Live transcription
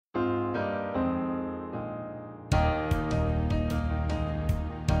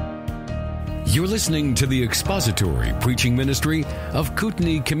You're listening to the expository preaching ministry of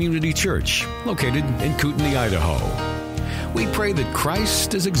Kootenai Community Church, located in Kootenai, Idaho. We pray that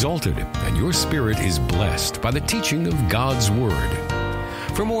Christ is exalted and your spirit is blessed by the teaching of God's Word.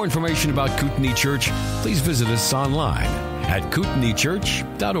 For more information about Kootenai Church, please visit us online at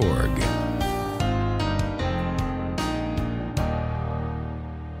kootenaichurch.org.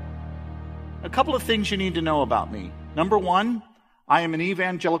 A couple of things you need to know about me. Number one, I am an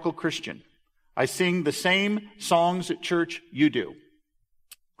evangelical Christian. I sing the same songs at church you do.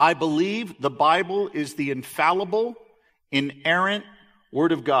 I believe the Bible is the infallible, inerrant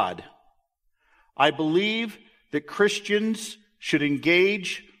Word of God. I believe that Christians should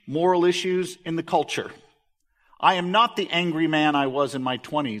engage moral issues in the culture. I am not the angry man I was in my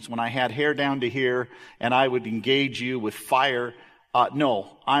 20s when I had hair down to here and I would engage you with fire.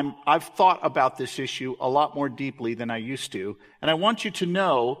 No, I've thought about this issue a lot more deeply than I used to, and I want you to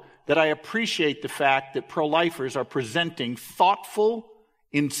know that I appreciate the fact that pro-lifers are presenting thoughtful,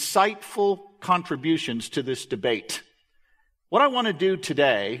 insightful contributions to this debate. What I want to do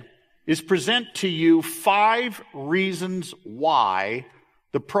today is present to you 5 reasons why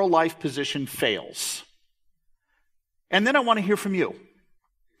the pro-life position fails. And then I want to hear from you.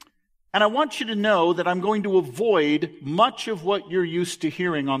 And I want you to know that I'm going to avoid much of what you're used to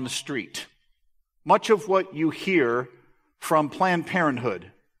hearing on the street, much of what you hear from Planned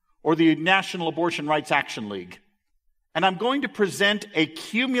Parenthood or the National Abortion Rights Action League. And I'm going to present a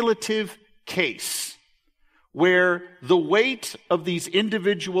cumulative case where the weight of these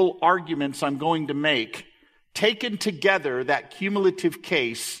individual arguments I'm going to make, taken together, that cumulative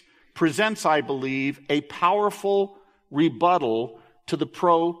case, presents, I believe, a powerful rebuttal to the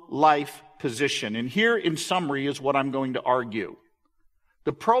pro-life position. And here, in summary, is what I'm going to argue.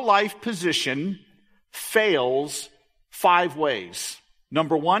 The pro-life position fails 5 ways.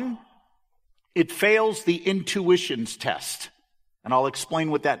 Number 1, it fails the intuitions test. And I'll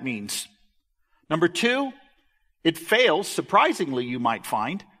explain what that means. Number 2, it fails, surprisingly you might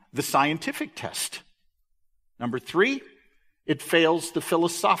find, the scientific test. Number 3, it fails the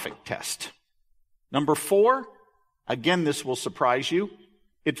philosophic test. Number 4, again this will surprise you,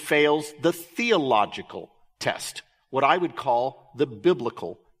 it fails the theological test, what I would call the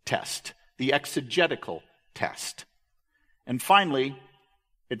biblical test, the exegetical test. And finally,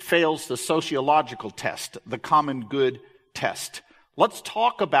 it fails the sociological test, the common good test. Let's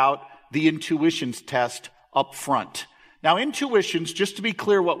talk about the intuitions test up front. Now, intuitions, just to be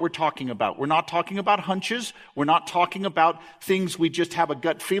clear what we're talking about, we're not talking about hunches. We're not talking about things we just have a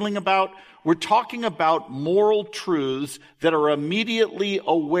gut feeling about. We're talking about moral truths that are immediately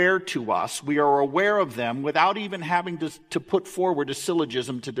aware to us. We are aware of them without even having to put forward a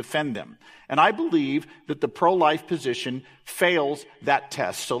syllogism to defend them. And I believe that the pro-life position fails that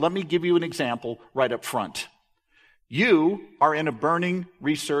test. So let me give you an example right up front. You are in a burning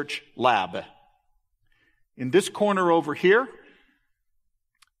research lab. In this corner over here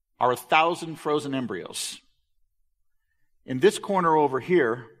are 1,000 frozen embryos. In this corner over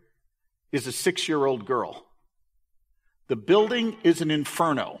here is a 6-year-old girl. The building is an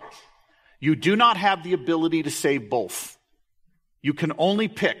inferno. You do not have the ability to save both. You can only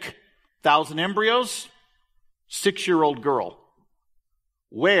pick 1,000 embryos, 6-year-old girl.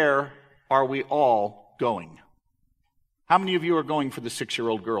 Where are we all going? How many of you are going for the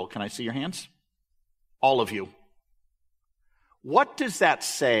 6-year-old girl? Can I see your hands? All of you. What does that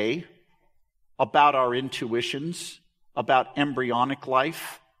say about our intuitions, about embryonic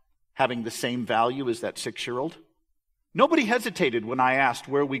life having the same value as that 6-year-old? Nobody hesitated when I asked,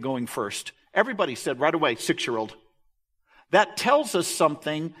 where are we going first? Everybody said right away, 6-year-old. That tells us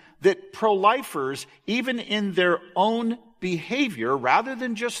something that pro-lifers, even in their own behavior, rather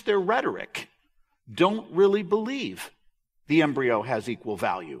than just their rhetoric, don't really believe the embryo has equal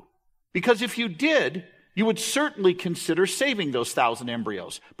value. Because if you did, you would certainly consider saving those 1,000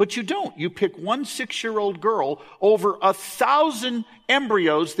 embryos. But you don't. You pick one 6-year-old girl over 1,000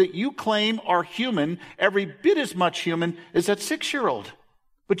 embryos that you claim are human, every bit as much human as that 6-year-old.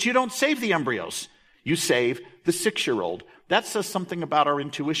 But you don't save the embryos. You save the 6-year-old. That says something about our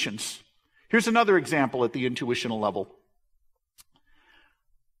intuitions. Here's another example at the intuitional level.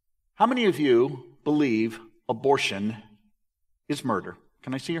 How many of you believe abortion is murder?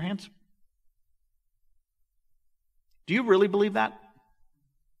 Can I see your hands? Do you really believe that?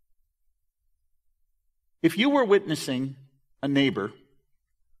 If you were witnessing a neighbor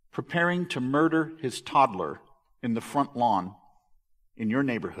preparing to murder his toddler in the front lawn in your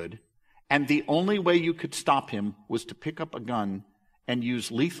neighborhood, and the only way you could stop him was to pick up a gun and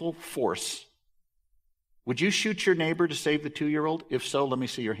use lethal force, would you shoot your neighbor to save the 2-year-old? If so, let me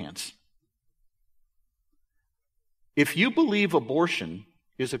see your hands. If you believe abortion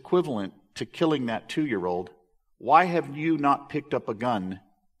is equivalent to killing that 2-year-old, why have you not picked up a gun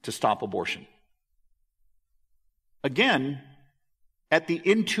to stop abortion? Again, at the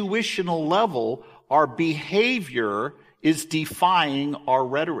intuitional level, our behavior is defying our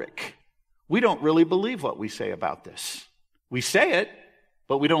rhetoric. We don't really believe what we say about this. We say it,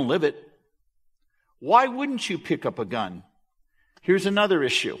 but we don't live it. Why wouldn't you pick up a gun? Here's another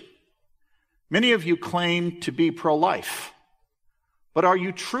issue. Many of you claim to be pro-life, but are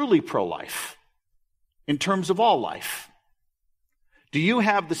you truly pro-life in terms of all life? Do you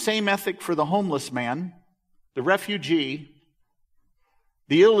have the same ethic for the homeless man, the refugee,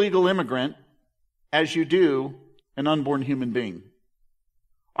 the illegal immigrant, as you do an unborn human being?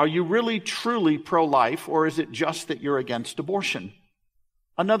 Are you really truly pro-life, or is it just that you're against abortion?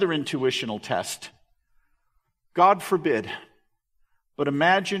 Another intuitional test. God forbid, but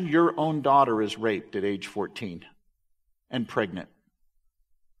imagine your own daughter is raped at age 14 and pregnant.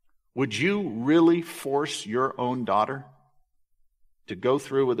 Would you really force your own daughter to go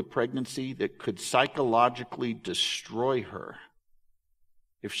through with a pregnancy that could psychologically destroy her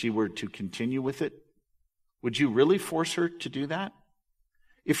if she were to continue with it? Would you really force her to do that?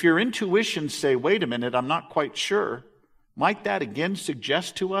 If your intuitions say, wait a minute, I'm not quite sure, might that again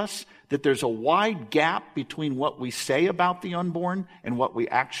suggest to us that there's a wide gap between what we say about the unborn and what we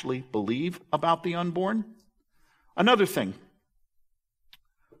actually believe about the unborn? Another thing,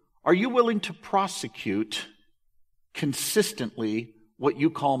 are you willing to prosecute consistently what you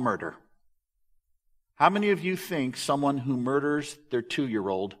call murder? How many of you think someone who murders their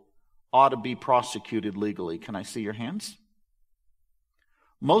 2-year-old ought to be prosecuted legally? Can I see your hands?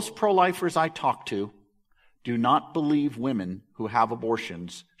 Most pro-lifers I talk to do not believe women who have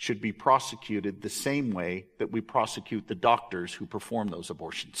abortions should be prosecuted the same way that we prosecute the doctors who perform those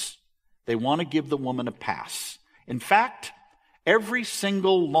abortions. They want to give the woman a pass. In fact, every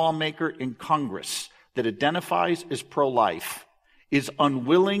single lawmaker in Congress that identifies as pro-life is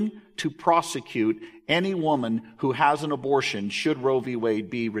unwilling to prosecute any woman who has an abortion should Roe v. Wade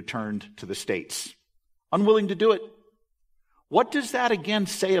be returned to the states. Unwilling to do it. What does that again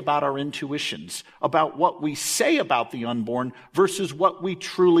say about our intuitions, about what we say about the unborn versus what we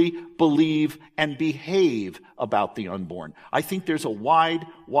truly believe and behave about the unborn? I think there's a wide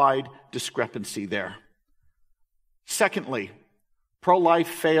discrepancy there. Secondly, pro-life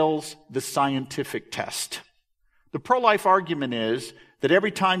fails the scientific test. The pro-life argument is that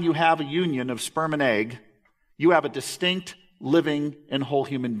every time you have a union of sperm and egg, you have a distinct, living, and whole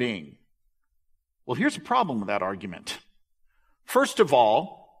human being. Well, here's a problem with that argument. First of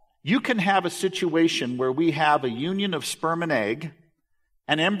all, you can have a situation where we have a union of sperm and egg,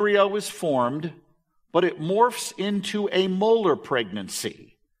 an embryo is formed, but it morphs into a molar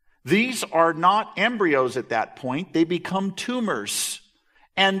pregnancy. These are not embryos at that point. They become tumors,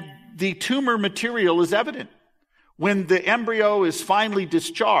 and the tumor material is evident. When the embryo is finally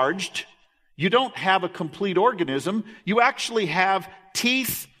discharged, you don't have a complete organism. You actually have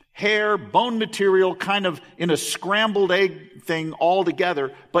teeth, hair, bone material kind of in a scrambled egg thing all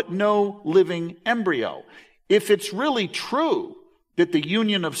together, but no living embryo. If it's really true that the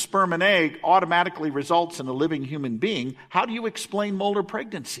union of sperm and egg automatically results in a living human being, how do you explain molar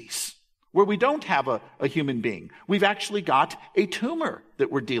pregnancies where we don't have a human being? We've actually got a tumor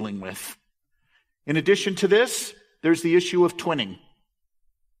that we're dealing with. In addition to this, there's the issue of twinning.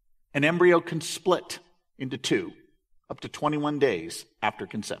 An embryo can split into two up to 21 days after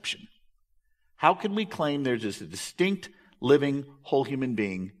conception. How can we claim there's a distinct, living, whole human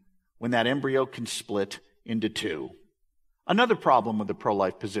being when that embryo can split into two? Another problem with the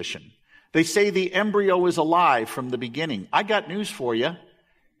pro-life position. They say the embryo is alive from the beginning. I got news for you.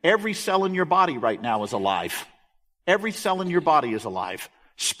 Every cell in your body right now is alive. Every cell in your body is alive.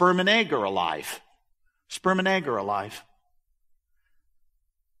 Sperm and egg are alive. Sperm and egg are alive.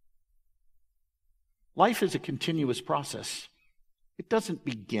 Life is a continuous process. It doesn't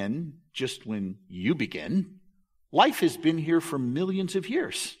begin just when you begin. Life has been here for millions of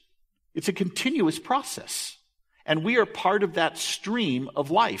years. It's a continuous process. And we are part of that stream of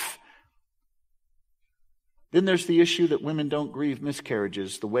life. Then there's the issue that women don't grieve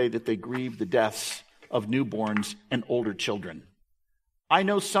miscarriages the way that they grieve the deaths of newborns and older children. I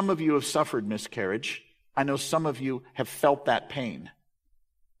know some of you have suffered miscarriage. I know some of you have felt that pain.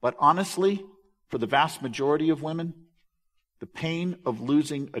 But honestly, for the vast majority of women, the pain of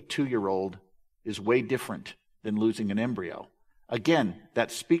losing a 2-year-old is way different than losing an embryo. Again,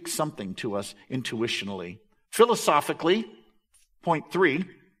 that speaks something to us intuitionally. Philosophically, point 3,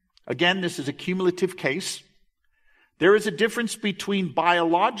 again, this is a cumulative case. There is a difference between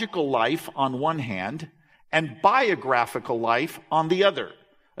biological life on one hand and biographical life on the other.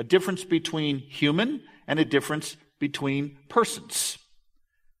 A difference between human and a difference between persons.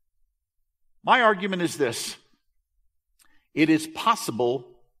 My argument is this: it is possible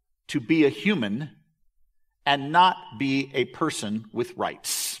to be a human and not be a person with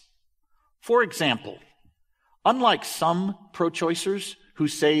rights. For example, unlike some pro-choicers who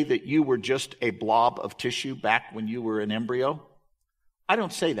say that you were just a blob of tissue back when you were an embryo, I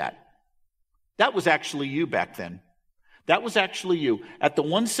don't say that. That was actually you back then. That was actually you. At the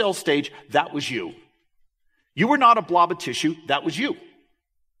one-cell stage, that was you. You were not a blob of tissue, that was you.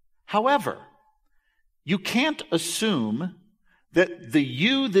 However, you can't assume that the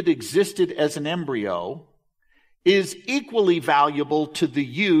you that existed as an embryo is equally valuable to the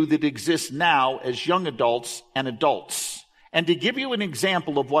you that exists now as young adults and adults. And to give you an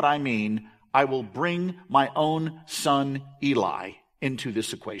example of what I mean, I will bring my own son Eli into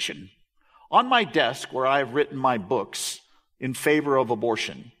this equation. On my desk, where I have written my books in favor of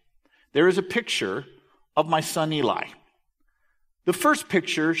abortion, there is a picture of my son Eli. The first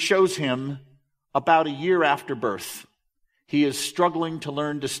picture shows him about a year after birth. He is struggling to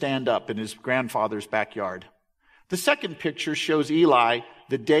learn to stand up in his grandfather's backyard. The second picture shows Eli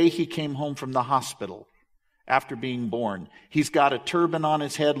the day he came home from the hospital after being born. He's got a turban on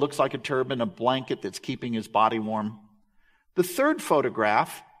his head, looks like a turban, a blanket that's keeping his body warm. The third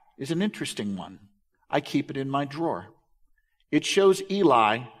photograph is an interesting one. I keep it in my drawer. It shows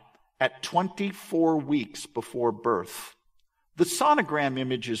Eli at 24 weeks before birth. The sonogram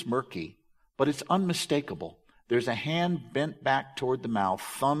image is murky, but it's unmistakable. There's a hand bent back toward the mouth,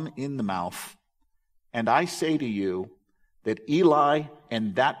 thumb in the mouth. And I say to you that Eli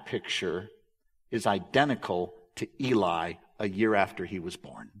in that picture is identical to Eli a year after he was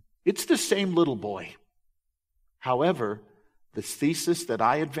born. It's the same little boy. However, the thesis that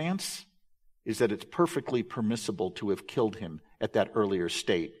I advance is that it's perfectly permissible to have killed him at that earlier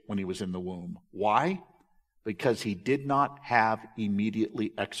state when he was in the womb. Why? Because he did not have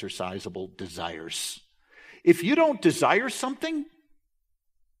immediately exercisable desires. If you don't desire something,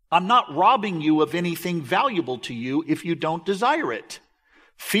 I'm not robbing you of anything valuable to you if you don't desire it.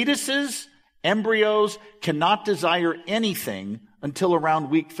 Fetuses, embryos cannot desire anything until around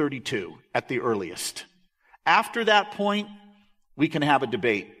week 32 at the earliest. After that point, we can have a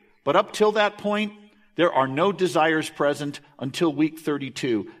debate. But up till that point, there are no desires present until week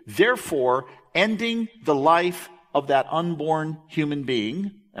 32. Therefore, ending the life of that unborn human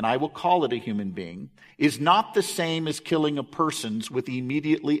being, and I will call it a human being, is not the same as killing a person with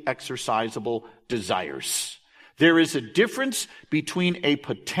immediately exercisable desires. There is a difference between a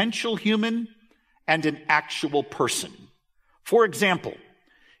potential human and an actual person. For example,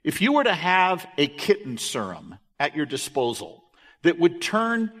 if you were to have a kitten serum at your disposal that would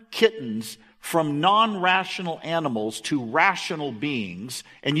turn kittens from non-rational animals to rational beings,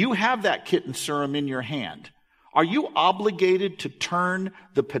 and you have that kitten serum in your hand, are you obligated to turn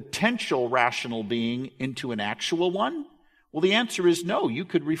the potential rational being into an actual one? Well, the answer is no. You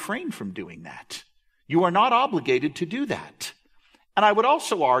could refrain from doing that. You are not obligated to do that. And I would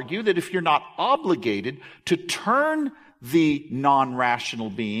also argue that if you're not obligated to turn the non-rational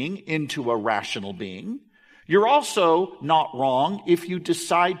being into a rational being, you're also not wrong if you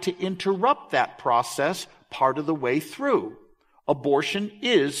decide to interrupt that process part of the way through. Abortion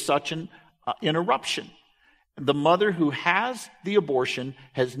is such an interruption. The mother who has the abortion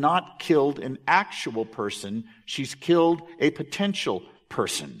has not killed an actual person. She's killed a potential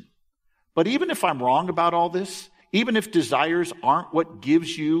person. But even if I'm wrong about all this, even if desires aren't what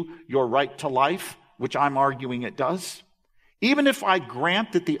gives you your right to life, which I'm arguing it does, even if I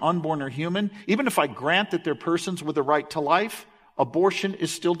grant that the unborn are human, even if I grant that they're persons with a right to life, abortion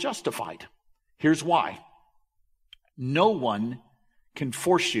is still justified. Here's why. No one can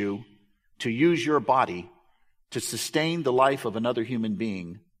force you to use your body to sustain the life of another human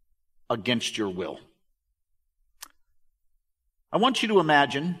being against your will. I want you to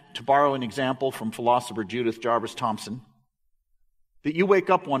imagine, to borrow an example from philosopher Judith Jarvis Thomson, that you wake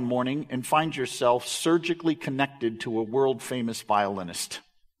up one morning and find yourself surgically connected to a world-famous violinist.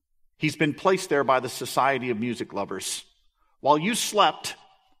 He's been placed there by the Society of Music Lovers. While you slept,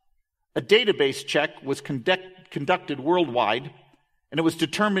 a database check was conducted worldwide, and it was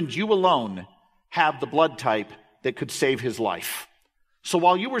determined you alone have the blood type that could save his life. So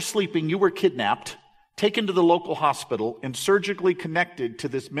while you were sleeping, you were kidnapped, taken to the local hospital, and surgically connected to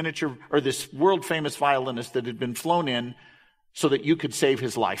this this world-famous violinist that had been flown in so that you could save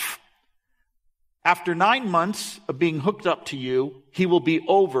his life. After 9 months of being hooked up to you, he will be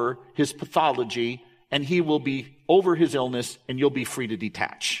over his pathology, and he will be over his illness, and you'll be free to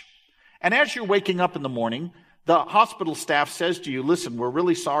detach. And as you're waking up in the morning, the hospital staff says to you, listen, we're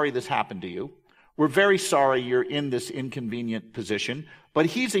really sorry this happened to you. We're very sorry you're in this inconvenient position, but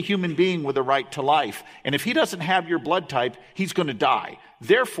he's a human being with a right to life. And if he doesn't have your blood type, he's going to die.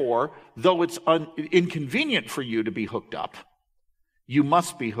 Therefore, though it's inconvenient for you to be hooked up, you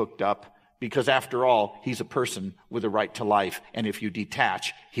must be hooked up because after all, he's a person with a right to life. And if you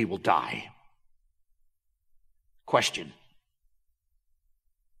detach, he will die. Question.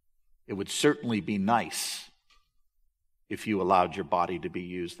 It would certainly be nice if you allowed your body to be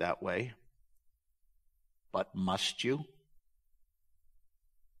used that way. But must you?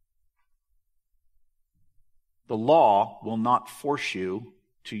 The law will not force you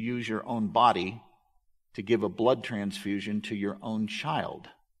to use your own body to give a blood transfusion to your own child.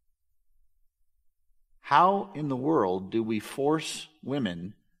 How in the world do we force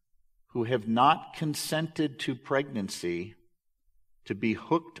women who have not consented to pregnancy to be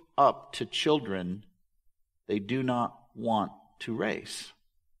hooked up to children they do not want to raise?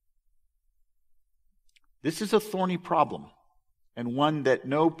 This is a thorny problem, and one that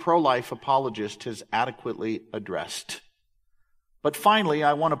no pro-life apologist has adequately addressed. But finally,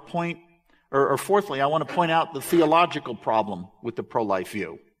 I want to point out the theological problem with the pro-life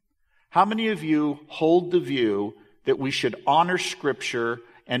view. How many of you hold the view that we should honor Scripture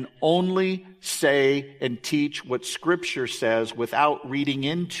and only say and teach what Scripture says without reading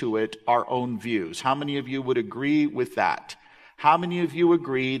into it our own views? How many of you would agree with that? How many of you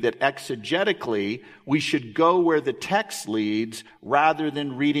agree that exegetically we should go where the text leads rather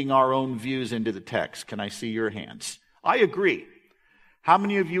than reading our own views into the text? Can I see your hands? I agree. How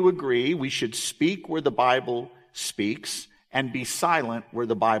many of you agree we should speak where the Bible speaks and be silent where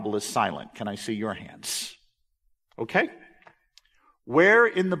the Bible is silent? Can I see your hands? Okay. Where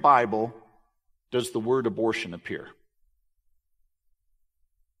in the Bible does the word abortion appear?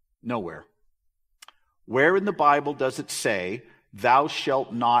 Nowhere. Where in the Bible does it say, thou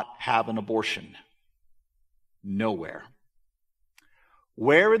shalt not have an abortion? Nowhere.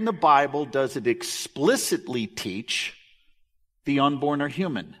 Where in the Bible does it explicitly teach the unborn are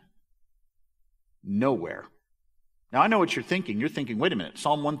human? Nowhere. Now I know what you're thinking. You're thinking, wait a minute,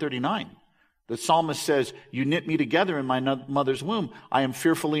 Psalm 139. The psalmist says, you knit me together in my mother's womb. I am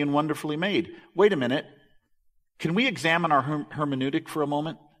fearfully and wonderfully made. Wait a minute. Can we examine our hermeneutic for a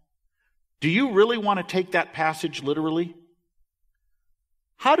moment? Do you really want to take that passage literally?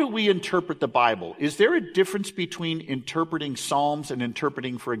 How do we interpret the Bible? Is there a difference between interpreting Psalms and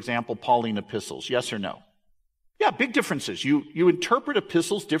interpreting, for example, Pauline epistles? Yes or no? Yeah, big differences. You interpret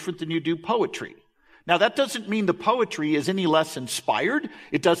epistles different than you do poetry. Now, that doesn't mean the poetry is any less inspired.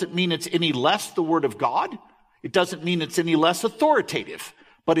 It doesn't mean it's any less the Word of God. It doesn't mean it's any less authoritative.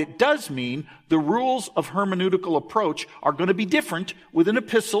 But it does mean the rules of hermeneutical approach are going to be different with an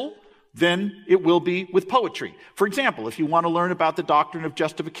epistle than it will be with poetry. For example, if you want to learn about the doctrine of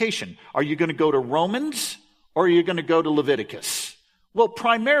justification, are you going to go to Romans or are you going to go to Leviticus? Well,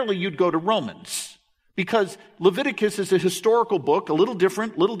 primarily you'd go to Romans because Leviticus is a historical book, a little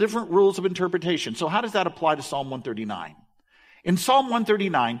different rules of interpretation. So how does that apply to Psalm 139? In Psalm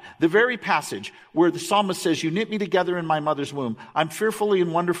 139, the very passage where the psalmist says, you knit me together in my mother's womb, I'm fearfully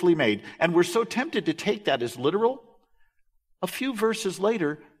and wonderfully made, and we're so tempted to take that as literal. A few verses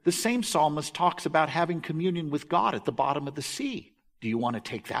later, the same psalmist talks about having communion with God at the bottom of the sea. Do you want to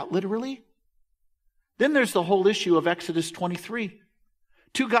take that literally? Then there's the whole issue of Exodus 23.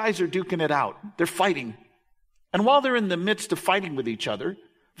 Two guys are duking it out. They're fighting. And while they're in the midst of fighting with each other,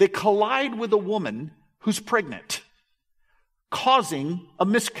 they collide with a woman who's pregnant, causing a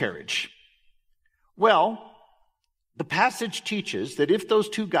miscarriage. Well, the passage teaches that if those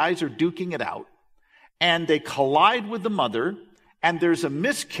two guys are duking it out and they collide with the mother and there's a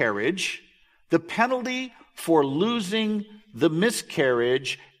miscarriage, the penalty for losing the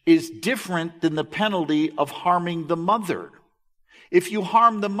miscarriage is different than the penalty of harming the mother. If you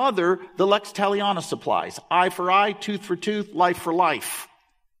harm the mother, the lex talionis applies. Eye for eye, tooth for tooth, life for life.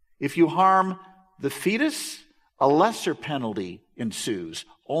 If you harm the fetus, a lesser penalty ensues,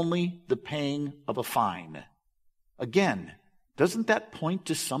 only the paying of a fine. Again, doesn't that point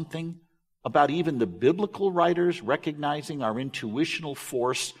to something about even the biblical writers recognizing our intuitional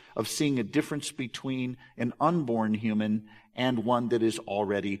force of seeing a difference between an unborn human and one that is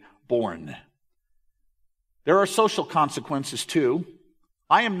already born? There are social consequences too.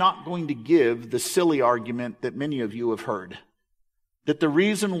 I am not going to give the silly argument that many of you have heard, that the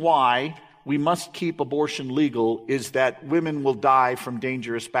reason why we must keep abortion legal is that women will die from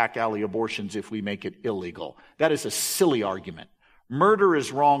dangerous back alley abortions if we make it illegal. That is a silly argument. Murder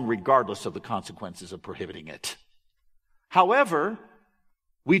is wrong regardless of the consequences of prohibiting it. However,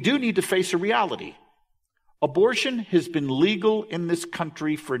 we do need to face a reality. Abortion has been legal in this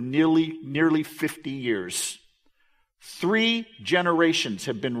country for nearly 50 years. 3 generations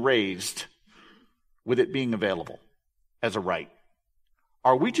have been raised with it being available as a right.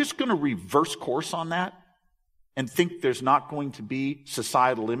 Are we just going to reverse course on that and think there's not going to be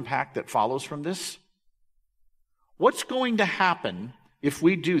societal impact that follows from this? What's going to happen if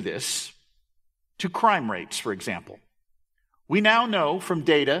we do this to crime rates, for example? We now know from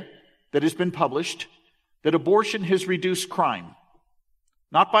data that has been published that abortion has reduced crime.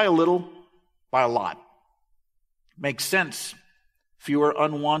 Not by a little, by a lot. Makes sense. Fewer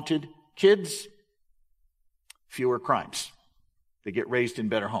unwanted kids, fewer crimes. They get raised in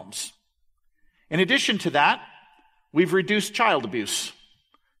better homes. In addition to that, we've reduced child abuse.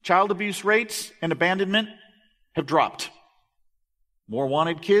 Child abuse rates and abandonment have dropped. More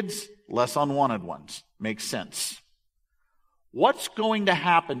wanted kids, less unwanted ones. Makes sense. What's going to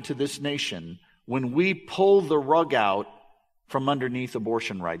happen to this nation when we pull the rug out from underneath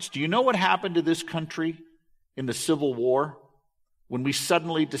abortion rights? Do you know what happened to this country in the Civil War when we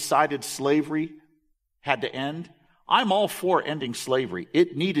suddenly decided slavery had to end? I'm all for ending slavery.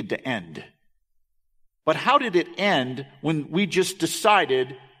 It needed to end. But how did it end when we just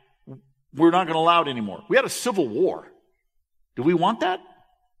decided we're not going to allow it anymore? We had a civil war. Do we want that?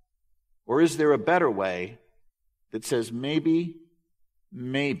 Or is there a better way that says maybe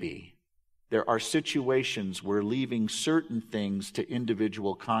there are situations where leaving certain things to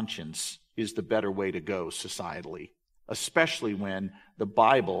individual conscience is the better way to go societally, especially when the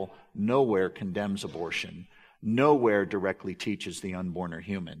Bible nowhere condemns abortion, nowhere directly teaches the unborn are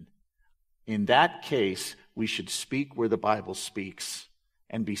human. In that case, we should speak where the Bible speaks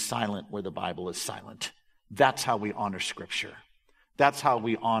and be silent where the Bible is silent. That's how we honor Scripture. That's how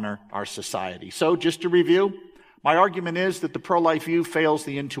we honor our society. So, just to review, my argument is that the pro-life view fails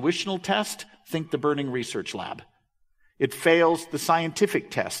the intuitional test, think the burning research lab. It fails the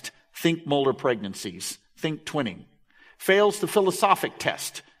scientific test, think molar pregnancies, think twinning. Fails the philosophic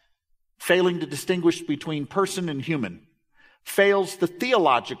test, failing to distinguish between person and human. Fails the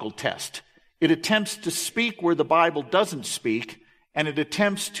theological test. It attempts to speak where the Bible doesn't speak, and it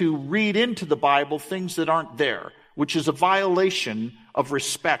attempts to read into the Bible things that aren't there, which is a violation of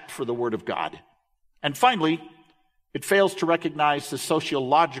respect for the Word of God. And finally, it fails to recognize the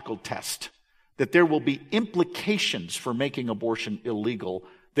sociological test, that there will be implications for making abortion illegal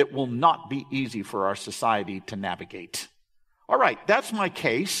that will not be easy for our society to navigate. All right, that's my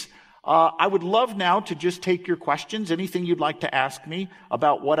case. I would love now to just take your questions, anything you'd like to ask me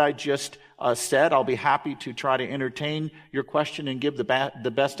about what I just said. I'll be happy to try to entertain your question and give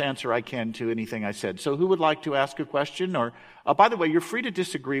the best answer I can to anything I said. So who would like to ask a question? Or, by the way, you're free to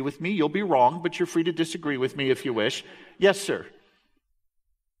disagree with me. You'll be wrong, but you're free to disagree with me if you wish. Yes, sir.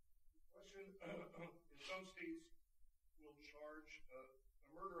 Question. In some states will charge the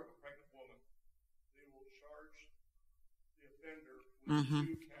murder of a pregnant woman. They will charge the offender with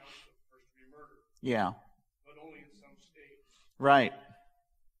 2 counts of first-degree murder. Yeah. But only in some states. Right.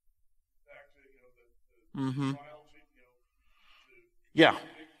 Back to, the trial to, Yeah.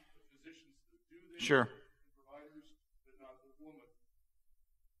 the physicians that do this. Sure. The providers, but not the woman.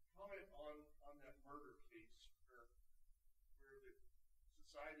 Comment on that murder case where the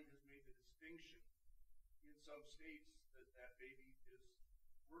society has made the distinction in some states that baby is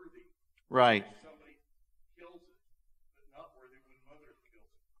worthy. Right. Somebody kills it, but not worthy when mother kills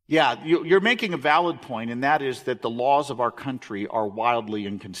it. Yeah, you're making a valid point, and that is that the laws of our country are wildly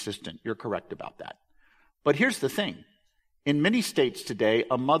inconsistent. You're correct about that. But here's the thing. In many states today,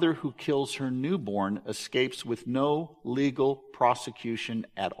 a mother who kills her newborn escapes with no legal prosecution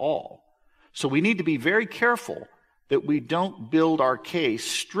at all. So we need to be very careful that we don't build our case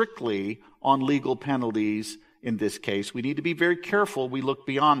strictly on legal penalties in this case. We need to be very careful we look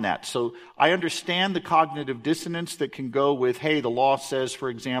beyond that. So I understand the cognitive dissonance that can go with, hey, the law says, for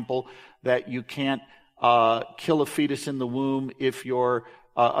example, that you can't kill a fetus in the womb if you're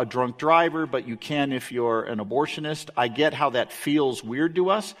a drunk driver, but you can if you're an abortionist. I get how that feels weird to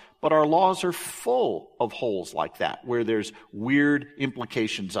us, but our laws are full of holes like that, where there's weird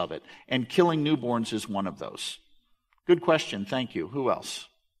implications of it. And killing newborns is one of those. Good question. Thank you. Who else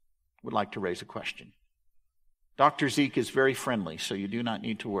would like to raise a question? Dr. Zeke is very friendly, so you do not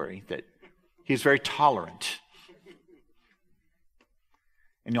need to worry that he's very tolerant.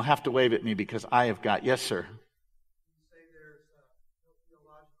 And you'll have to wave at me because I have got, yes, sir. You say there's no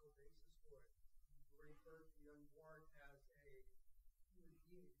theological basis for it. You refer to the unborn as a human being. How do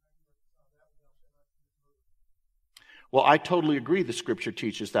you reconcile that with thou shalt not commit murder? Well, I totally agree the scripture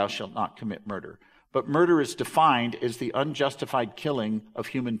teaches thou shalt not commit murder. But murder is defined as the unjustified killing of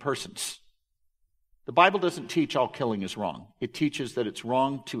human persons. The Bible doesn't teach all killing is wrong. It teaches that it's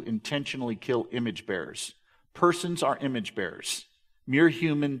wrong to intentionally kill image bearers. Persons are image bearers. Mere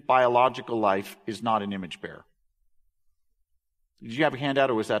human biological life is not an image bearer. Did you have a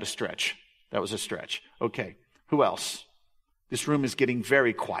handout or was that a stretch? That was a stretch. Okay. Who else? This room is getting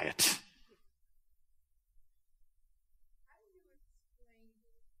very quiet.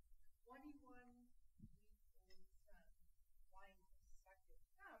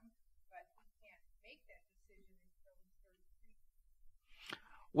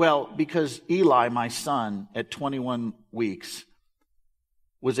 Well, because Eli, my son, at 21 weeks,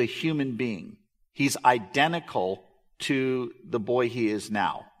 was a human being. He's identical to the boy he is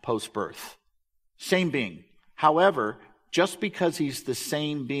now, post-birth. Same being. However, just because he's the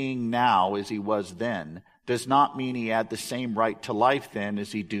same being now as he was then, does not mean he had the same right to life then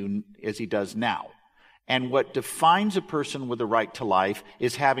as he does now. And what defines a person with a right to life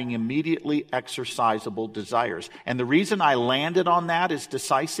is having immediately exercisable desires. And the reason I landed on that is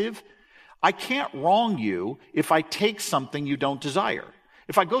decisive. I can't wrong you if I take something you don't desire.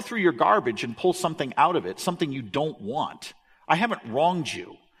 If I go through your garbage and pull something out of it, something you don't want, I haven't wronged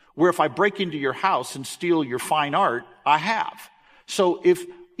you. Where if I break into your house and steal your fine art, I have. So if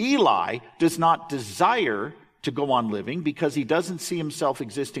Eli does not desire to go on living because he doesn't see himself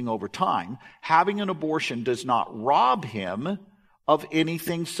existing over time, having an abortion does not rob him of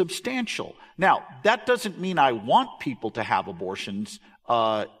anything substantial. Now, that doesn't mean I want people to have abortions.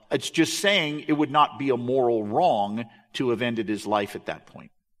 It's just saying it would not be a moral wrong to have ended his life at that point.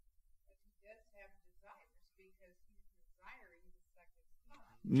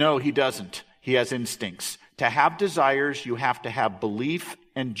 No, he doesn't. He has instincts. To have desires, you have to have belief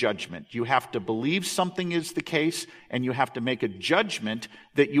and judgment. You have to believe something is the case, and you have to make a judgment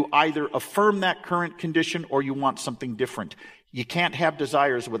that you either affirm that current condition or you want something different. You can't have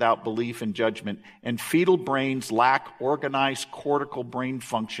desires without belief and judgment, and fetal brains lack organized cortical brain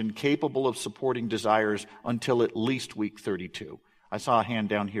function capable of supporting desires until at least week 32. I saw a hand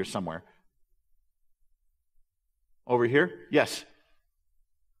down here somewhere. Over here? Yes.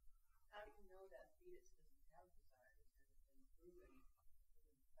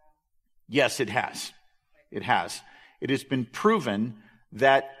 Yes, it has. It has. It has been proven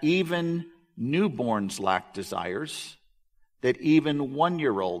that even newborns lack desires, that even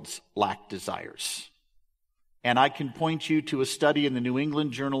 1-year-olds lack desires. And I can point you to a study in the New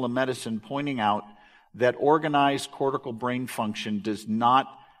England Journal of Medicine pointing out that organized cortical brain function does not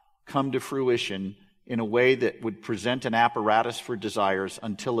come to fruition in a way that would present an apparatus for desires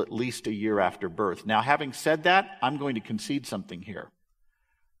until at least a year after birth. Now, having said that, I'm going to concede something here.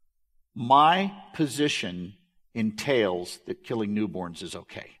 My position entails that killing newborns is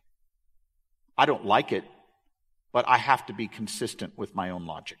okay. I don't like it, but I have to be consistent with my own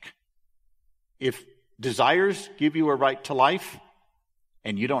logic. If desires give you a right to life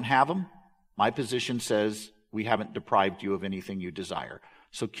and you don't have them, my position says we haven't deprived you of anything you desire.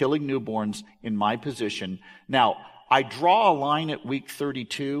 So killing newborns in my position. Now, I draw a line at week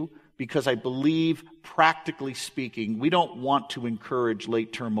 32 because I believe, practically speaking, we don't want to encourage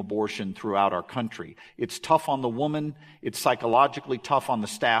late-term abortion throughout our country. It's tough on the woman. It's psychologically tough on the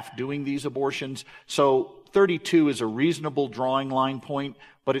staff doing these abortions. So 32 is a reasonable drawing line point,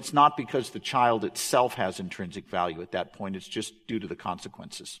 but it's not because the child itself has intrinsic value at that point. It's just due to the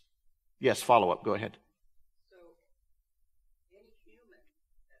consequences. Yes, follow up. Go ahead. So, any human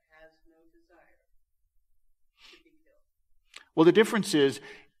that has no desire should be killed. Well, the difference is,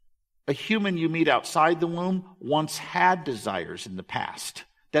 a human you meet outside the womb once had desires in the past.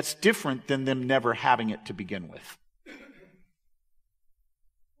 That's different than them never having it to begin with. Why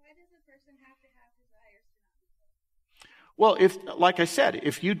does a person have to have desires to not be killed? Well, like I said,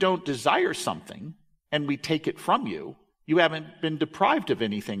 if you don't desire something and we take it from you, you haven't been deprived of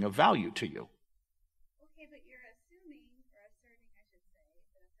anything of value to you. Okay, but you're assuming, or asserting, I should say, that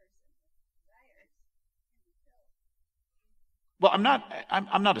a person with desires can be killed. Well,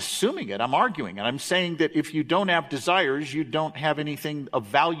 I'm not assuming it. I'm arguing it. I'm saying that if you don't have desires, you don't have anything of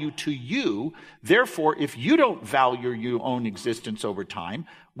value to you. Therefore, if you don't value your own existence over time,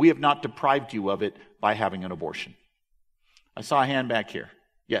 we have not deprived you of it by having an abortion. I saw a hand back here.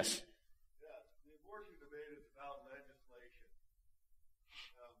 Yes. Yeah, the abortion debate is about legislation,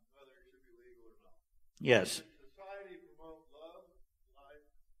 whether it should be legal or not. Yes. Does society promote love, life,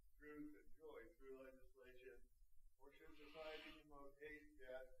 truth, and joy through legislation, or should society promote hate,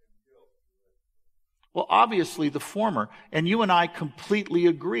 death, and guilt through legislation? Well, obviously the former. And you and I completely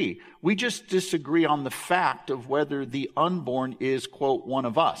agree. We just disagree on the fact of whether the unborn is, quote, one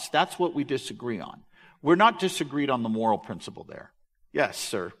of us. That's what we disagree on. We're not disagreed on the moral principle there. Yes,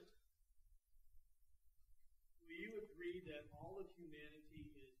 sir. Do you agree that all of humanity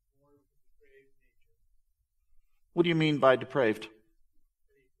is born with depraved nature? What do you mean by depraved? Born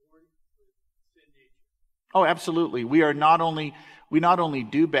with sin nature. Oh, absolutely. We not only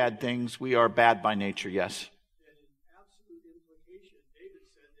do bad things, we are bad by nature, yes. And in absolute implication, David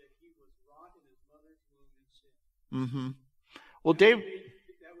said that he was wrought in his mother's womb in sin. Mm-hmm. Well, David...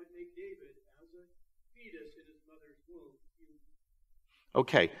 That would make David, as a fetus in his mother's womb, human.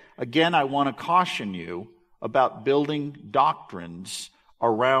 Okay, again, I want to caution you about building doctrines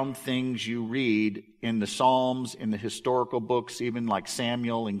around things you read in the Psalms, in the historical books, even like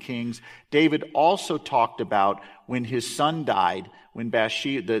Samuel and Kings. David also talked about when his son died, when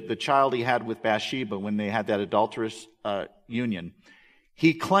Bathsheba, the child he had with Bathsheba, when they had that adulterous union.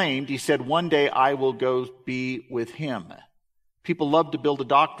 He said, one day I will go be with him. People love to build a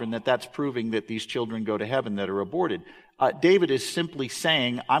doctrine that's proving that these children go to heaven that are aborted. David is simply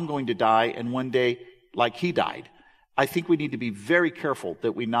saying, I'm going to die, and one day, like he died. I think we need to be very careful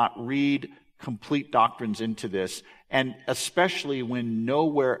that we not read complete doctrines into this, and especially when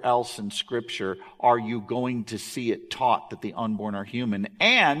nowhere else in Scripture are you going to see it taught that the unborn are human.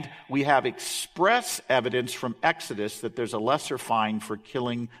 And we have express evidence from Exodus that there's a lesser fine for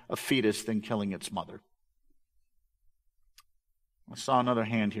killing a fetus than killing its mother. I saw another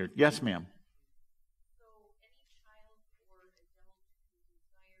hand here. Yes, ma'am. So any child or adult who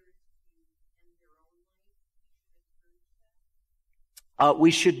desires to end their own life, we should encourage that?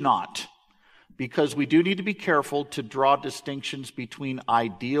 We should not, because we do need to be careful to draw distinctions between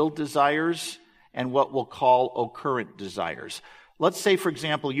ideal desires and what we'll call occurrent desires. Let's say, for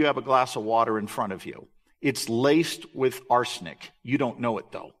example, you have a glass of water in front of you. It's laced with arsenic. You don't know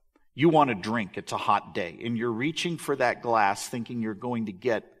it, though. You want a drink. It's a hot day, and you're reaching for that glass thinking you're going to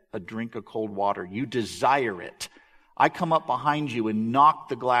get a drink of cold water. You desire it. I come up behind you and knock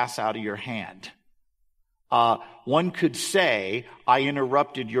the glass out of your hand. One could say, I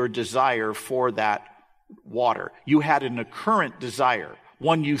interrupted your desire for that water. You had an occurrent desire,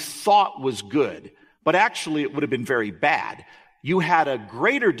 one you thought was good, but actually it would have been very bad. You had a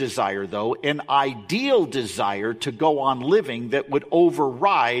greater desire, though, an ideal desire to go on living that would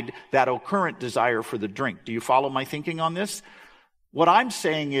override that occurrent desire for the drink. Do you follow my thinking on this? What I'm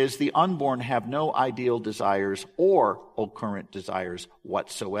saying is the unborn have no ideal desires or occurrent desires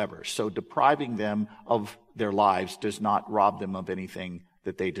whatsoever. So depriving them of their lives does not rob them of anything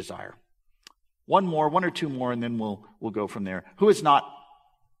that they desire. One or two more, and then we'll go from there. Who has not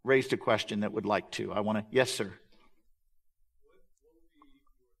raised a question that would like to? Yes, sir.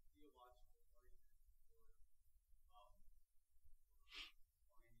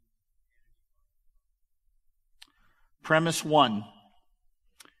 Premise 1.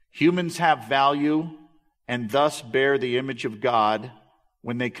 Humans have value and thus bear the image of God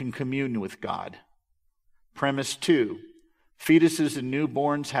when they can commune with God. Premise 2. Fetuses and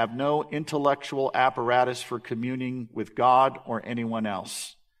newborns have no intellectual apparatus for communing with God or anyone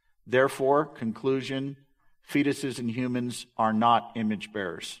else. Therefore, conclusion, fetuses and humans are not image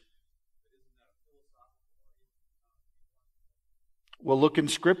bearers. Well, look in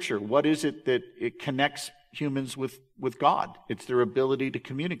Scripture. What is it that it connects humans with God? It's their ability to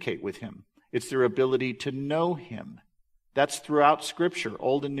communicate with Him. It's their ability to know Him. That's throughout Scripture,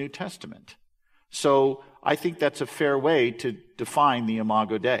 Old and New Testament. So I think that's a fair way to define the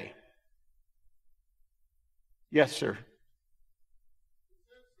Imago Dei. Yes, sir.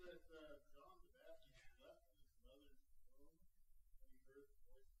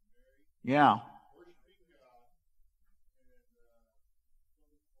 Yeah.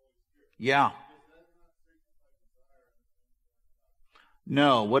 Yeah.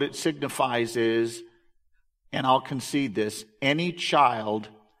 No, what it signifies is, and I'll concede this, any child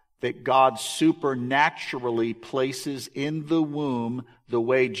that God supernaturally places in the womb, the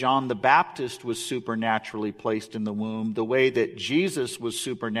way John the Baptist was supernaturally placed in the womb, the way that Jesus was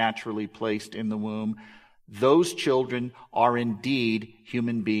supernaturally placed in the womb, those children are indeed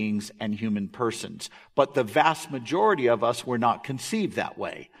human beings and human persons. But the vast majority of us were not conceived that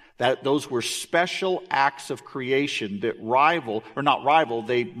way. That those were special acts of creation that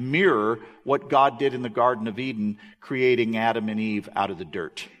they mirror what God did in the Garden of Eden, creating Adam and Eve out of the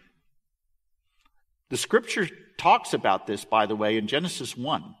dirt. The Scripture talks about this, by the way, in Genesis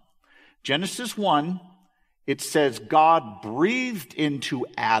 1. Genesis 1, it says God breathed into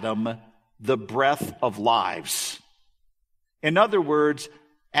Adam the breath of lives. In other words,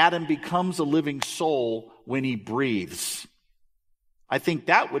 Adam becomes a living soul when he breathes. I think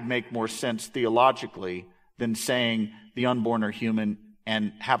that would make more sense theologically than saying the unborn are human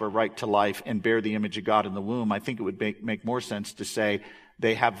and have a right to life and bear the image of God in the womb. I think it would make more sense to say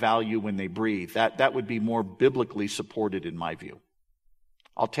they have value when they breathe. That would be more biblically supported in my view.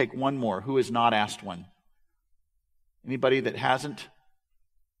 I'll take one more. Who has not asked one? Anybody that hasn't?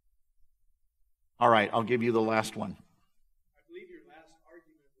 All right, I'll give you the last one. I believe your last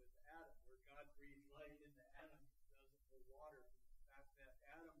argument with Adam, where God breathed life into Adam because of the water, the fact that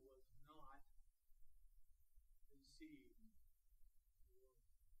Adam was not conceived.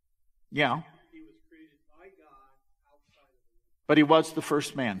 Yeah. He was created by God outside of the womb. But he was the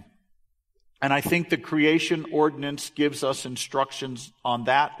first man. And I think the creation ordinance gives us instructions on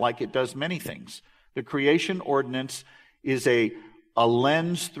that like it does many things. The creation ordinance is a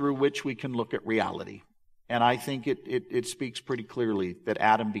lens through which we can look at reality. And I think it speaks pretty clearly that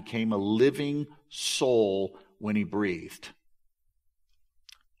Adam became a living soul when he breathed.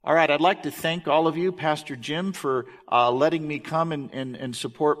 All right, I'd like to thank all of you, Pastor Jim, for letting me come and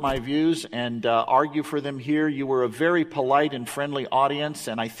support my views and argue for them here. You were a very polite and friendly audience,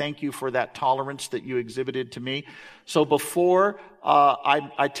 and I thank you for that tolerance that you exhibited to me. So before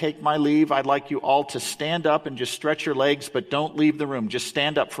I take my leave, I'd like you all to stand up and just stretch your legs, but don't leave the room. Just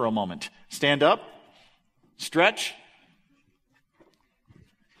stand up for a moment. Stand up. Stretch.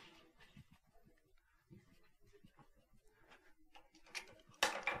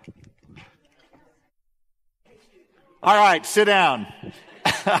 All right, sit down.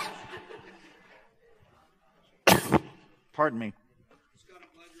 Pardon me.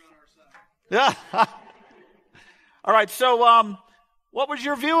 Yeah. All right, so what was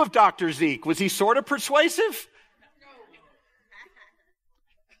your view of Dr. Zeke? Was he sort of persuasive?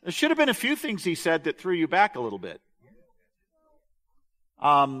 There should have been a few things he said that threw you back a little bit.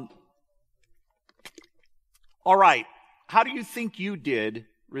 All right, how do you think you did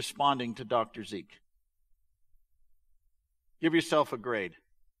responding to Dr. Zeke? Give yourself a grade.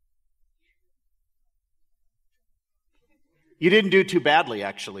 You didn't do too badly,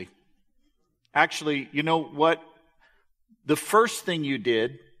 actually. Actually, you know what? The first thing you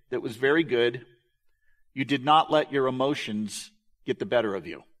did that was very good, you did not let your emotions get the better of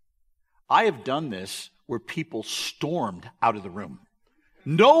you. I have done this where people stormed out of the room,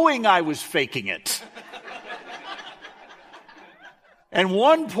 knowing I was faking it. And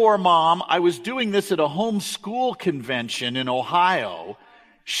one poor mom, I was doing this at a homeschool convention in Ohio.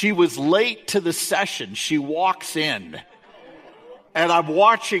 She was late to the session. She walks in, and I'm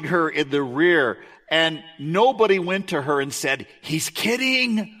watching her in the rear, and nobody went to her and said, "He's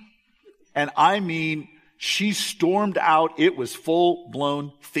kidding." And I mean, she stormed out. It was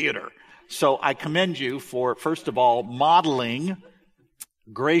full-blown theater. So I commend you for, first of all, modeling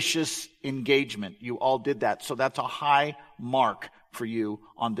gracious engagement. You all did that. So that's a high mark for you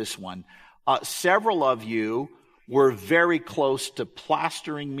on this one. Several of you were very close to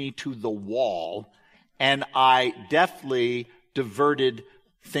plastering me to the wall, and I deftly diverted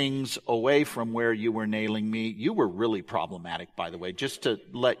things away from where you were nailing me. You were really problematic, by the way, just to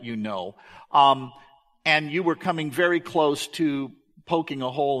let you know. And you were coming very close to poking a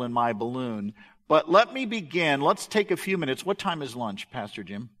hole in my balloon. But let me begin. Let's take a few minutes. What time is lunch, Pastor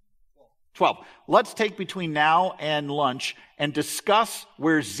Jim? 12. Let's take between now and lunch and discuss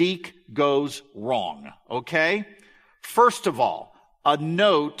where Zeke goes wrong, okay? First of all, a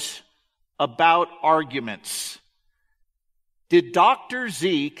note about arguments. Did Dr.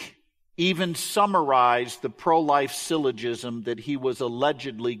 Zeke even summarize the pro-life syllogism that he was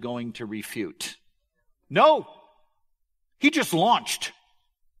allegedly going to refute? No. He just launched.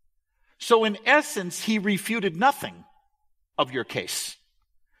 So in essence, he refuted nothing of your case,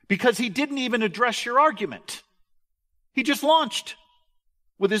 because he didn't even address your argument. He just launched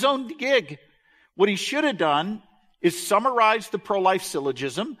with his own gig. What he should have done is summarize the pro-life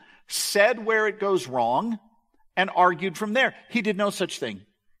syllogism, said where it goes wrong, and argued from there. He did no such thing.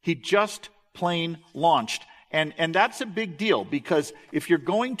 He just plain launched. And that's a big deal, because if you're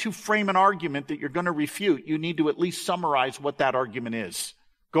going to frame an argument that you're going to refute, you need to at least summarize what that argument is.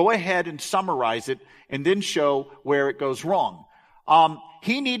 Go ahead and summarize it and then show where it goes wrong.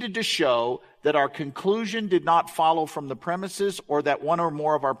 He needed to show that our conclusion did not follow from the premises, or that one or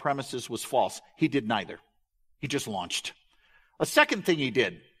more of our premises was false. He did neither. He just launched. A second thing he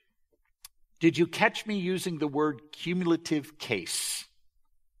did you catch me using the word cumulative case?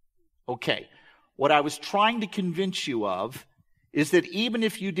 Okay. What I was trying to convince you of is that even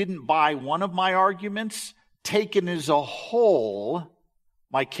if you didn't buy one of my arguments, taken as a whole,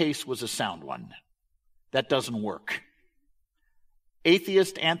 my case was a sound one. That doesn't work.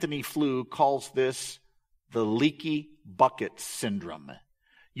 Atheist Anthony Flew calls this the leaky bucket syndrome.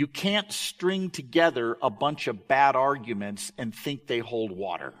 You can't string together a bunch of bad arguments and think they hold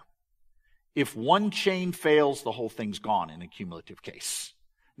water. If one chain fails, the whole thing's gone in a cumulative case.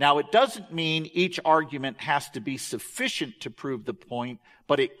 Now, it doesn't mean each argument has to be sufficient to prove the point,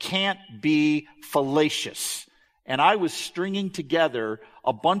 but it can't be fallacious. And I was stringing together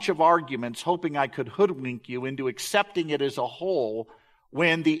a bunch of arguments, hoping I could hoodwink you into accepting it as a whole,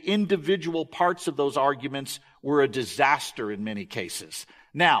 when the individual parts of those arguments were a disaster in many cases.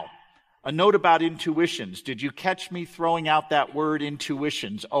 Now, a note about intuitions. Did you catch me throwing out that word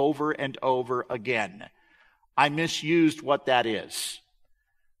intuitions over and over again? I misused what that is.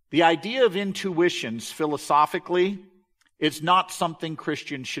 The idea of intuitions philosophically is not something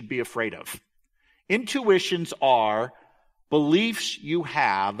Christians should be afraid of. Intuitions are beliefs you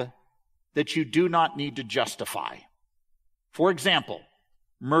have that you do not need to justify. For example,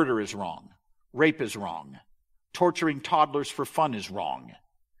 murder is wrong. Rape is wrong. Torturing toddlers for fun is wrong.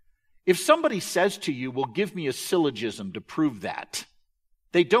 If somebody says to you, well, give me a syllogism to prove that,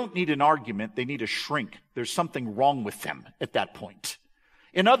 they don't need an argument, they need a shrink. There's something wrong with them at that point.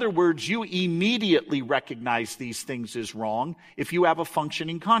 In other words, you immediately recognize these things as wrong if you have a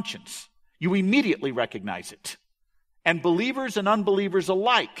functioning conscience. You immediately recognize it. And believers and unbelievers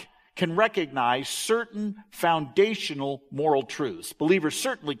alike can recognize certain foundational moral truths. Believers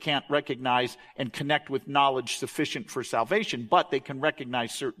certainly can't recognize and connect with knowledge sufficient for salvation, but they can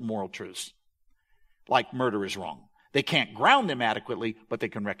recognize certain moral truths, like murder is wrong. They can't ground them adequately, but they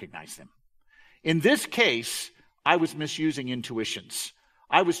can recognize them. In this case, I was misusing intuitions.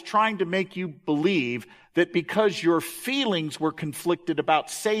 I was trying to make you believe that because your feelings were conflicted about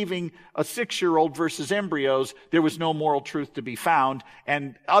saving a 6-year-old versus embryos, there was no moral truth to be found,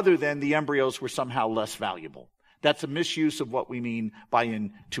 and other than the embryos were somehow less valuable. That's a misuse of what we mean by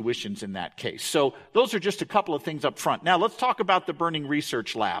intuitions in that case. So those are just a couple of things up front. Now let's talk about the burning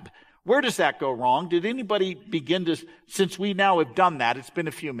research lab. Where does that go wrong? Did anybody begin to, since we now have done that, it's been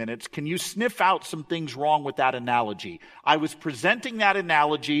a few minutes, can you sniff out some things wrong with that analogy? I was presenting that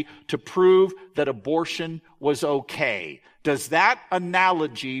analogy to prove that abortion was okay. Does that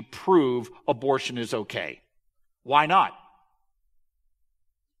analogy prove abortion is okay? Why not?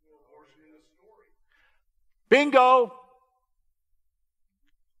 Bingo!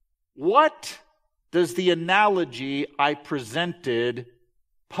 What does the analogy I presented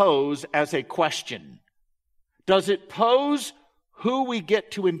pose as a question? Does it pose who we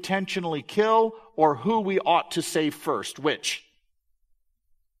get to intentionally kill or who we ought to save first? Which?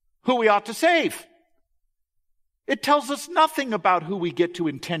 Who we ought to save. It tells us nothing about who we get to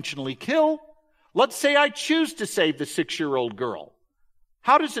intentionally kill. Let's say I choose to save the 6-year-old girl.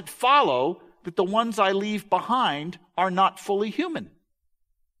 How does it follow that the ones I leave behind are not fully human?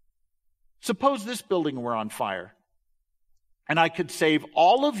 Suppose this building were on fire, and I could save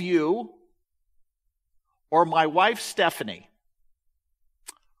all of you or my wife, Stephanie.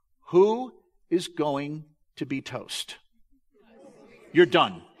 Who is going to be toast? You're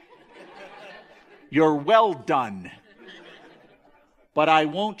done. You're well done. But I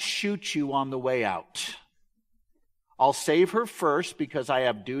won't shoot you on the way out. I'll save her first because I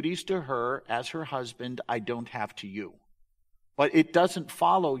have duties to her as her husband I don't have to you. But it doesn't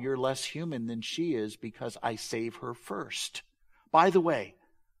follow you're less human than she is because I save her first. By the way,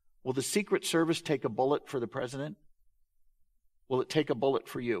 will the Secret Service take a bullet for the president? Will it take a bullet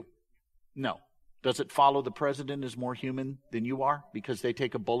for you? No. Does it follow the president is more human than you are because they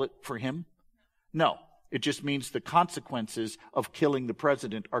take a bullet for him? No. It just means the consequences of killing the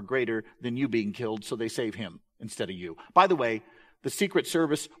president are greater than you being killed, so they save him instead of you. By the way, the Secret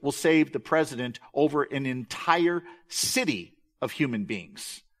Service will save the president over an entire city of human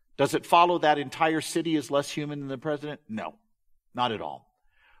beings. Does it follow that entire city is less human than the president? No. Not at all.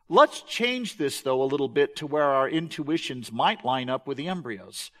 Let's change this, though, a little bit to where our intuitions might line up with the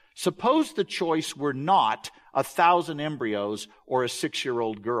embryos. Suppose the choice were not 1,000 embryos or a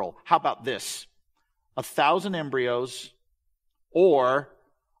 6-year-old girl. How about this? 1,000 embryos or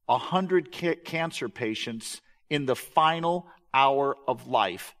 100 cancer patients in the final hour of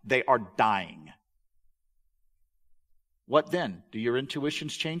life. They are dying. What then? Do your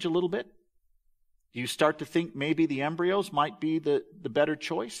intuitions change a little bit? Do you start to think maybe the embryos might be the better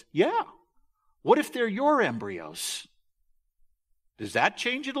choice? Yeah. What if they're your embryos? Does that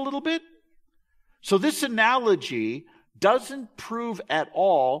change it a little bit? So this analogy doesn't prove at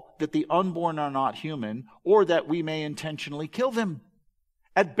all that the unborn are not human or that we may intentionally kill them.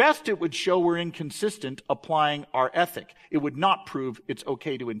 At best, it would show we're inconsistent applying our ethic. It would not prove it's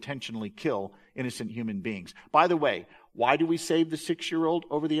okay to intentionally kill innocent human beings. By the way, Why do we save the 6-year-old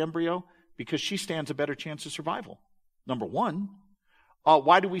over the embryo? Because she stands a better chance of survival. Number one.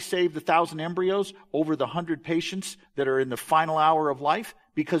 Why do we save the 1,000 embryos over the 100 patients that are in the final hour of life?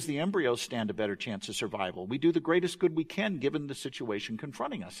 Because the embryos stand a better chance of survival. We do the greatest good we can given the situation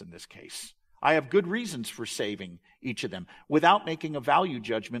confronting us in this case. I have good reasons for saving each of them without making a value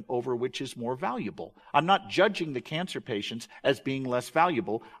judgment over which is more valuable. I'm not judging the cancer patients as being less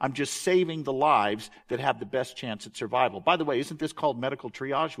valuable. I'm just saving the lives that have the best chance at survival. By the way, isn't this called medical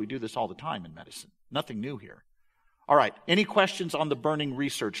triage? We do this all the time in medicine. Nothing new here. All right, any questions on the burning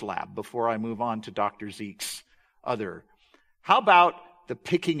research lab before I move on to Dr. Zeke's other? How about the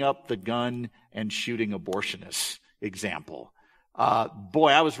picking up the gun and shooting abortionists example?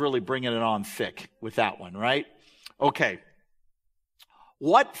 Boy, I was really bringing it on thick with that one, right? Okay.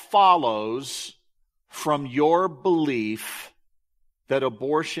 What follows from your belief that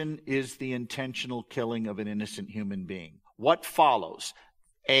abortion is the intentional killing of an innocent human being? What follows?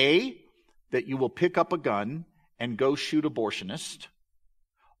 A, that you will pick up a gun and go shoot abortionists,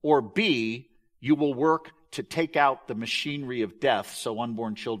 or B, you will work to take out the machinery of death so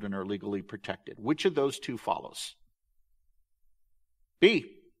unborn children are legally protected. Which of those two follows?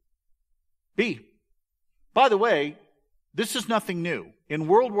 B. B. By the way, this is nothing new. In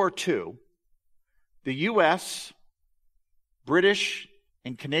World War II, the U.S., British,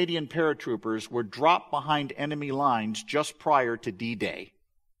 and Canadian paratroopers were dropped behind enemy lines just prior to D-Day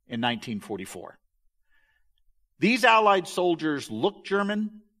in 1944. These Allied soldiers looked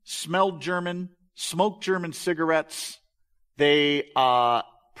German, smelled German, smoked German cigarettes. They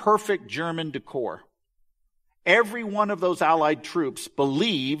perfect German decor. Every one of those Allied troops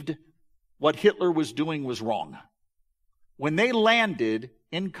believed what Hitler was doing was wrong. When they landed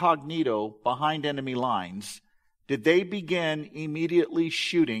incognito behind enemy lines, did they begin immediately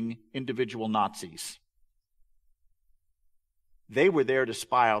shooting individual Nazis? They were there to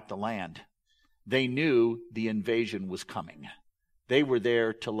spy out the land. They knew the invasion was coming. They were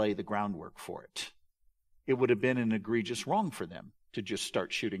there to lay the groundwork for it. It would have been an egregious wrong for them to just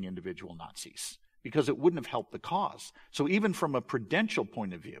start shooting individual Nazis because it wouldn't have helped the cause. So even from a prudential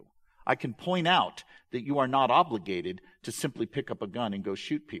point of view, I can point out that you are not obligated to simply pick up a gun and go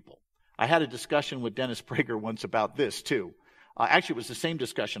shoot people. I had a discussion with Dennis Prager once about this too. Actually, it was the same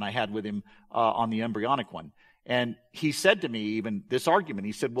discussion I had with him on the embryonic one. And he said to me, even this argument,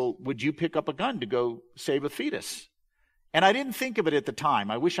 he said, well, would you pick up a gun to go save a fetus? And I didn't think of it at the time.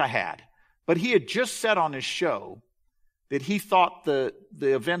 I wish I had. But he had just said on his show that he thought the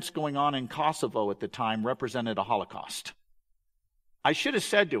events going on in Kosovo at the time represented a Holocaust. I should have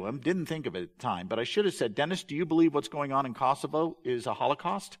said to him, didn't think of it at the time, but I should have said, Dennis, do you believe what's going on in Kosovo is a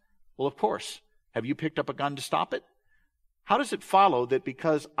Holocaust? Well, of course. Have you picked up a gun to stop it? How does it follow that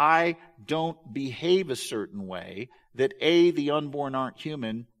because I don't behave a certain way, that A, the unborn aren't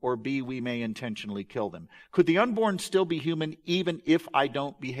human, or B, we may intentionally kill them? Could the unborn still be human even if I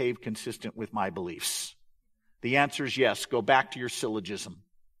don't behave consistent with my beliefs? The answer is yes. Go back to your syllogism.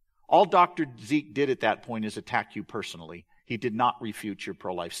 All Dr. Zeke did at that point is attack you personally. He did not refute your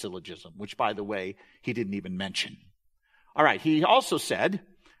pro-life syllogism, which, by the way, he didn't even mention. All right, he also said,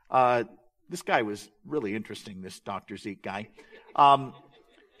 this guy was really interesting, this Dr. Zeke guy.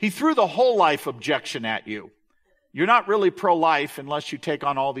 He threw the whole life objection at you. You're not really pro-life unless you take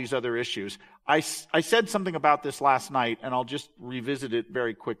on all these other issues. I said something about this last night, and I'll just revisit it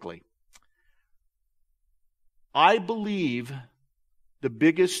very quickly. I believe the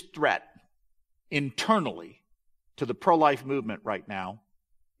biggest threat internally to the pro-life movement right now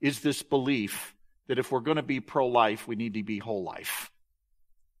is this belief that if we're going to be pro-life, we need to be whole life.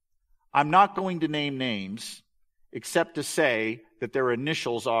 I'm not going to name names except to say that their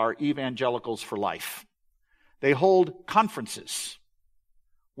initials are Evangelicals for Life. They hold conferences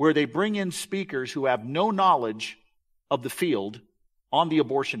where they bring in speakers who have no knowledge of the field on the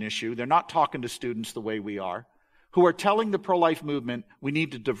abortion issue. They're not talking to students the way we are, who are telling the pro-life movement we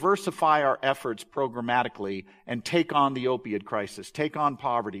need to diversify our efforts programmatically and take on the opioid crisis, take on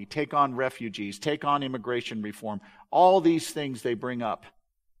poverty, take on refugees, take on immigration reform. All these things they bring up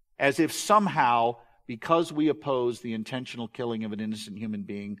as if somehow, because we oppose the intentional killing of an innocent human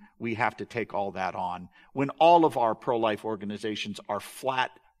being, we have to take all that on, when all of our pro-life organizations are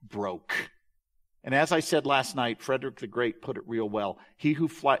flat broke. And as I said last night, Frederick the Great put it real well. He who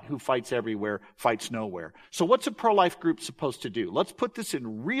fights everywhere fights nowhere. So what's a pro-life group supposed to do? Let's put this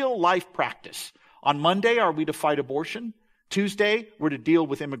in real life practice. On Monday, are we to fight abortion? Tuesday, we're to deal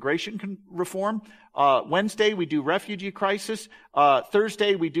with immigration reform. Wednesday, we do refugee crisis.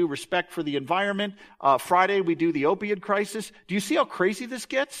 Thursday, we do respect for the environment. Friday, we do the opioid crisis. Do you see how crazy this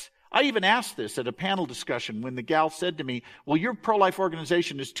gets? I even asked this at a panel discussion when the gal said to me, well, your pro-life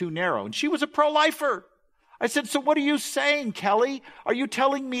organization is too narrow. And she was a pro-lifer. I said, so what are you saying, Kelly? Are you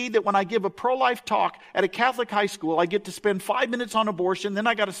telling me that when I give a pro-life talk at a Catholic high school, I get to spend 5 minutes on abortion, then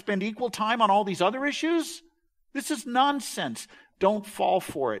I got to spend equal time on all these other issues? This is nonsense. Don't fall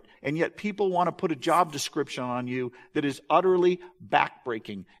for it. And yet people want to put a job description on you that is utterly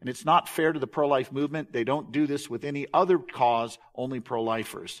backbreaking. And it's not fair to the pro-life movement. They don't do this with any other cause, only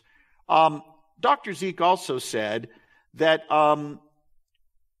pro-lifers. Dr. Zeke also said that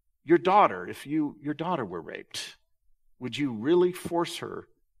your daughter, if your daughter were raped, would you really force her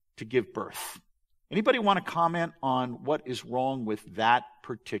to give birth? Anybody want to comment on what is wrong with that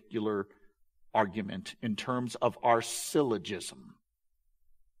particular argument in terms of our syllogism?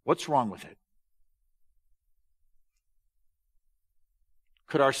 What's wrong with it?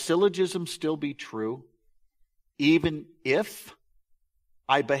 Could our syllogism still be true even if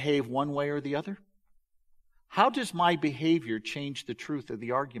I behave one way or the other? How does my behavior change the truth of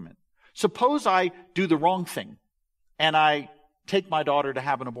the argument? Suppose I do the wrong thing and I take my daughter to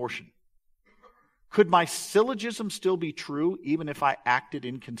have an abortion. Could my syllogism still be true even if I acted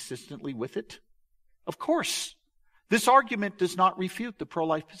inconsistently with it? Of course. This argument does not refute the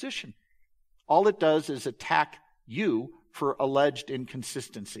pro-life position. All it does is attack you for alleged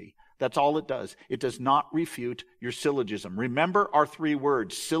inconsistency. That's all it does. It does not refute your syllogism. Remember our 3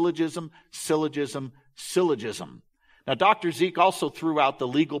 words: syllogism, syllogism, syllogism. Now, Dr. Zeke also threw out the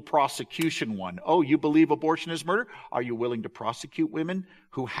legal prosecution one. Oh, you believe abortion is murder? Are you willing to prosecute women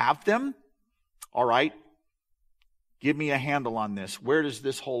who have them? All right. Give me a handle on this. Where does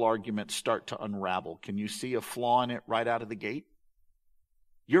this whole argument start to unravel? Can you see a flaw in it right out of the gate?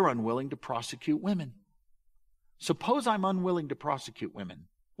 You're unwilling to prosecute women. Suppose I'm unwilling to prosecute women.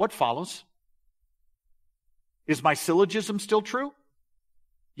 What follows? Is my syllogism still true?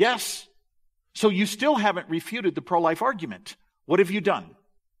 Yes. So you still haven't refuted the pro-life argument. What have you done?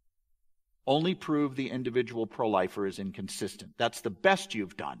 Only prove the individual pro-lifer is inconsistent. That's the best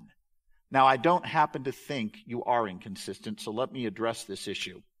you've done. Now, I don't happen to think you are inconsistent, so let me address this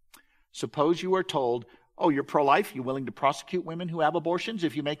issue. Suppose you are told, oh, you're pro-life, you're willing to prosecute women who have abortions.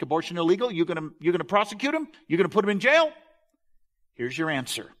 If you make abortion illegal, you're going to prosecute them? You're going to put them in jail? Here's your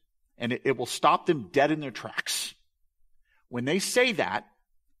answer, and it will stop them dead in their tracks. When they say that,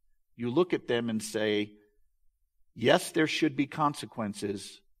 you look at them and say, yes, there should be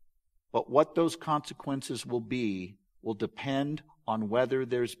consequences, but what those consequences will be will depend on whether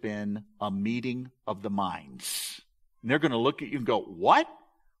there's been a meeting of the minds. And they're going to look at you and go, what?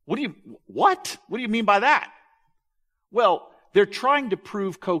 What do you mean by that? Well, they're trying to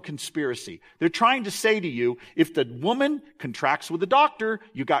prove co-conspiracy. They're trying to say to you, if the woman contracts with the doctor,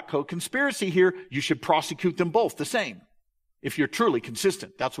 you got co-conspiracy here, you should prosecute them both the same. If you're truly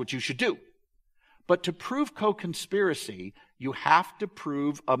consistent, that's what you should do. But to prove co-conspiracy, you have to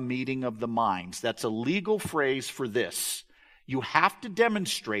prove a meeting of the minds. That's a legal phrase for this. You have to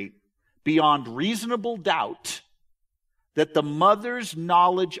demonstrate beyond reasonable doubt that the mother's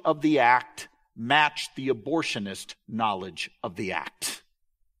knowledge of the act matched the abortionist knowledge of the act.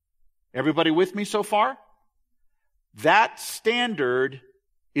 Everybody with me so far? That standard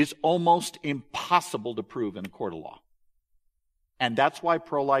is almost impossible to prove in a court of law. And that's why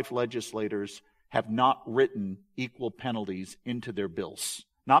pro-life legislators have not written equal penalties into their bills.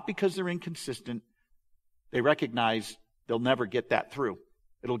 Not because they're inconsistent. They recognize they'll never get that through.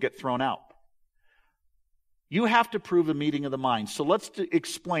 It'll get thrown out. You have to prove a meeting of the minds. So let's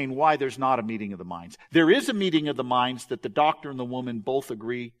explain why there's not a meeting of the minds. There is a meeting of the minds that the doctor and the woman both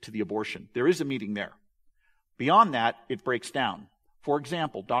agree to the abortion. There is a meeting there. Beyond that, it breaks down. For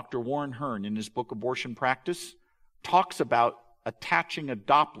example, Dr. Warren Hearn, in his book Abortion Practice, talks about attaching a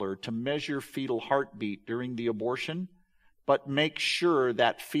Doppler to measure fetal heartbeat during the abortion, but make sure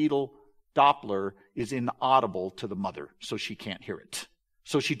that fetal Doppler is inaudible to the mother so she can't hear it.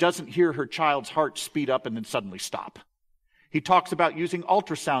 So she doesn't hear her child's heart speed up and then suddenly stop. He talks about using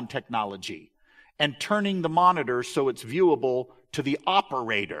ultrasound technology and turning the monitor so it's viewable to the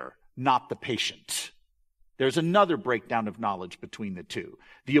operator, not the patient. There's another breakdown of knowledge between the two.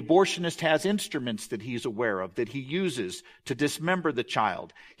 The abortionist has instruments that he's aware of that he uses to dismember the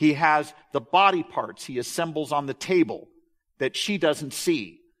child. He has the body parts he assembles on the table that she doesn't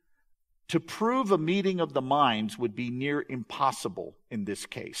see. To prove a meeting of the minds would be near impossible in this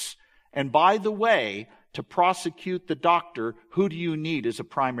case. And by the way, to prosecute the doctor, who do you need as a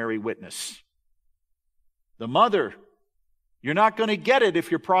primary witness? The mother. You're not going to get it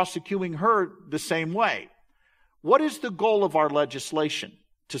if you're prosecuting her the same way. What is the goal of our legislation?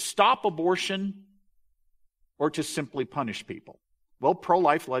 To stop abortion or to simply punish people? Well,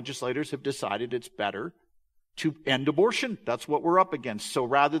 pro-life legislators have decided it's better to end abortion. That's what we're up against. So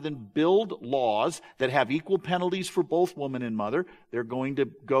rather than build laws that have equal penalties for both woman and mother, they're going to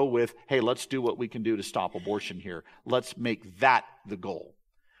go with, hey, let's do what we can do to stop abortion here. Let's make that the goal.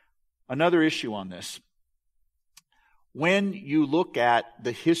 Another issue on this. When you look at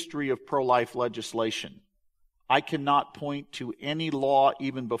the history of pro-life legislation, I cannot point to any law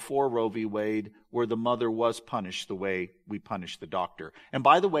even before Roe v. Wade where the mother was punished the way we punish the doctor. And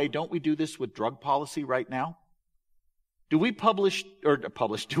by the way, don't we do this with drug policy right now? Do we punish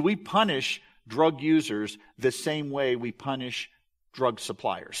drug users the same way we punish drug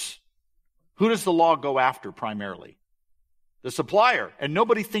suppliers? Who does the law go after primarily? The supplier. And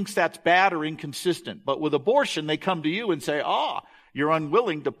nobody thinks that's bad or inconsistent. But with abortion, they come to you and say, you're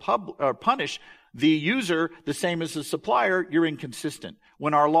unwilling to punish the user the same as the supplier. You're inconsistent.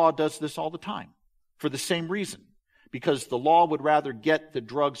 When our law does this all the time for the same reason. Because the law would rather get the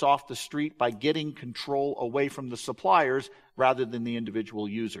drugs off the street by getting control away from the suppliers rather than the individual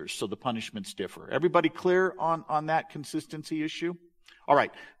users. So the punishments differ. Everybody clear on that consistency issue? All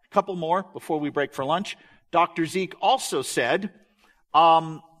right, a couple more before we break for lunch. Dr. Zeke also said,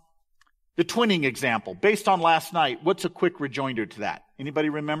 the twinning example, based on last night, what's a quick rejoinder to that? Anybody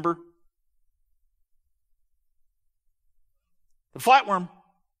remember? The flatworm.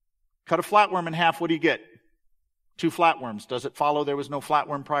 Cut a flatworm in half, what do you get? 2 flatworms. Does it follow there was no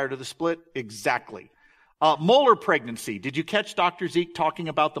flatworm prior to the split? Exactly. Molar pregnancy. Did you catch Dr. Zeke talking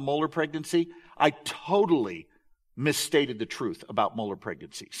about the molar pregnancy? I totally misstated the truth about molar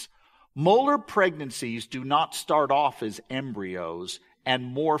pregnancies. Molar pregnancies do not start off as embryos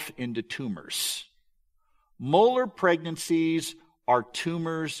and morph into tumors. Molar pregnancies are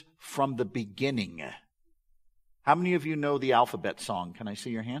tumors from the beginning. How many of you know the alphabet song? Can I see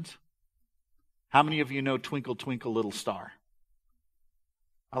your hands? How many of you know Twinkle, Twinkle, Little Star?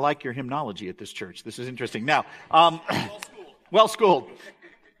 I like your hymnology at this church. This is interesting. Now, well schooled.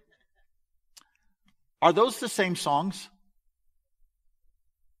 Are those the same songs?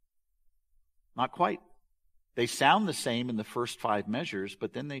 Not quite. They sound the same in the first 5 measures,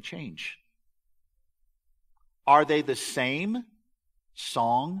 but then they change. Are they the same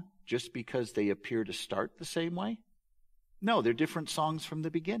song just because they appear to start the same way? No, they're different songs from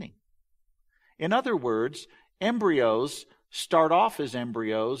the beginning. In other words, embryos start off as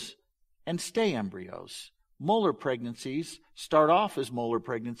embryos and stay embryos. Molar pregnancies start off as molar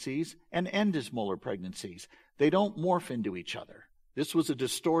pregnancies and end as molar pregnancies. They don't morph into each other. This was a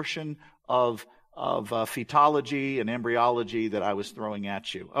distortion of fetology and embryology that I was throwing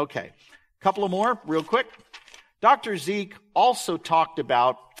at you. Okay, a couple of more real quick. Dr. Zeke also talked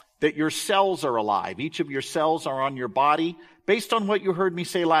about that your cells are alive. Each of your cells are on your body. Based on what you heard me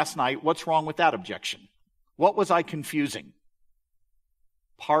say last night, what's wrong with that objection? What was I confusing?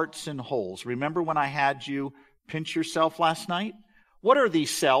 Parts and wholes. Remember when I had you pinch yourself last night? What are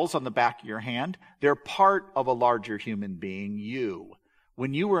these cells on the back of your hand? They're part of a larger human being, you.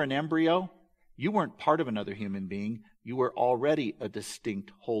 When you were an embryo, you weren't part of another human being. You were already a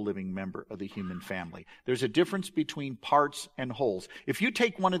distinct, whole living member of the human family. There's a difference between parts and wholes. If you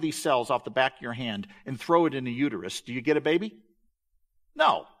take one of these cells off the back of your hand and throw it in a uterus, do you get a baby?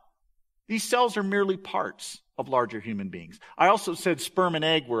 No. These cells are merely parts of larger human beings. I also said sperm and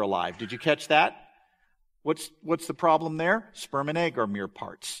egg were alive. Did you catch that? What's the problem there? Sperm and egg are mere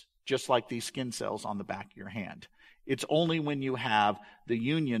parts, just like these skin cells on the back of your hand. It's only when you have the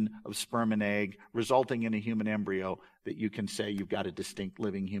union of sperm and egg resulting in a human embryo that you can say you've got a distinct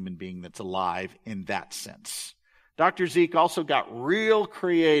living human being that's alive in that sense. Dr. Zeke also got real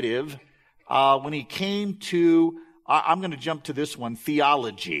creative when he came to, I'm going to jump to this one,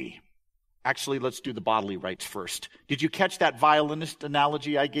 theology. Actually, let's do the bodily rights first. Did you catch that violinist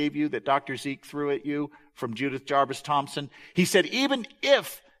analogy I gave you that Dr. Zeke threw at you from Judith Jarvis Thompson? He said, even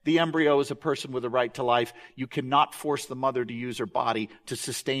if the embryo is a person with a right to life, you cannot force the mother to use her body to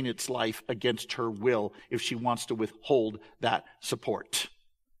sustain its life against her will if she wants to withhold that support.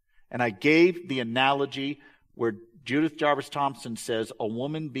 And I gave the analogy where Judith Jarvis Thompson says a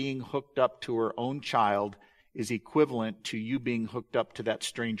woman being hooked up to her own child is equivalent to you being hooked up to that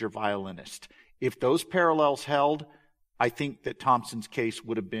stranger violinist. If those parallels held, I think that Thompson's case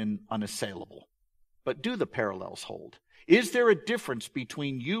would have been unassailable. But do the parallels hold? Is there a difference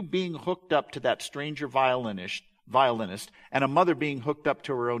between you being hooked up to that stranger violinist and a mother being hooked up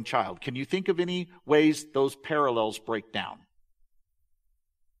to her own child? Can you think of any ways those parallels break down?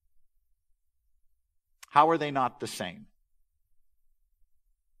 How are they not the same?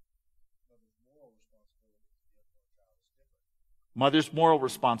 Mother's moral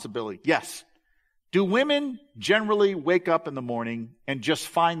responsibility. Yes. Do women generally wake up in the morning and just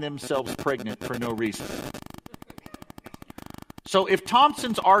find themselves pregnant for no reason? So if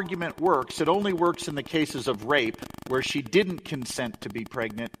Thompson's argument works, it only works in the cases of rape where she didn't consent to be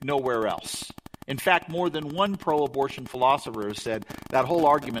pregnant, nowhere else. In fact, more than one pro-abortion philosopher has said that whole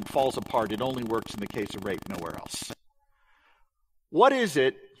argument falls apart. It only works in the case of rape, nowhere else. What is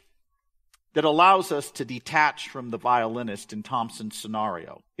it that allows us to detach from the violinist in Thompson's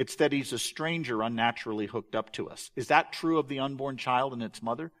scenario? It's that he's a stranger unnaturally hooked up to us. Is that true of the unborn child and its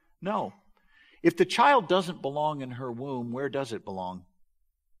mother? No. If the child doesn't belong in her womb, where does it belong?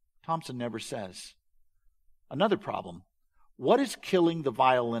 Thompson never says. Another problem. What is killing the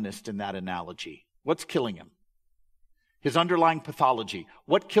violinist in that analogy? What's killing him? His underlying pathology.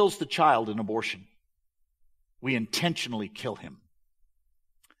 What kills the child in abortion? We intentionally kill him.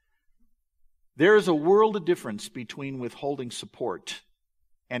 There is a world of difference between withholding support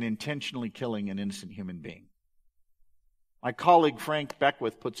and intentionally killing an innocent human being. My colleague Frank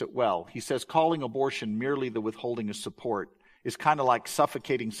Beckwith puts it well. He says calling abortion merely the withholding of support is kind of like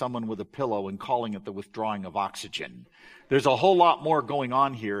suffocating someone with a pillow and calling it the withdrawing of oxygen. There's a whole lot more going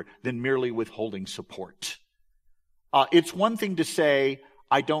on here than merely withholding support. It's one thing to say,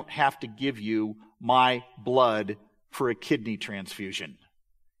 I don't have to give you my blood for a kidney transfusion.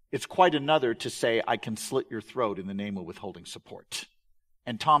 It's quite another to say, I can slit your throat in the name of withholding support.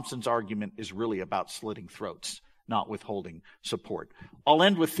 And Thompson's argument is really about slitting throats, not withholding support. I'll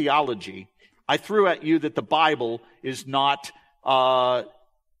end with theology. I threw at you that the Bible is not,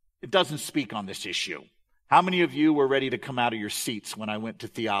 it doesn't speak on this issue. How many of you were ready to come out of your seats when I went to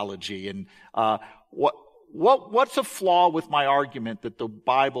theology? And what's a flaw with my argument that the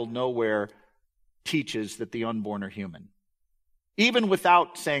Bible nowhere teaches that the unborn are human? Even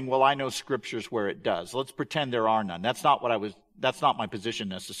without saying, well, I know scriptures where it does. Let's pretend there are none. That's not my position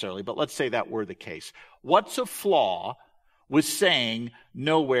necessarily, but let's say that were the case. What's a flaw with saying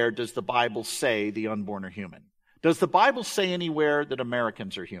nowhere does the Bible say the unborn are human? Does the Bible say anywhere that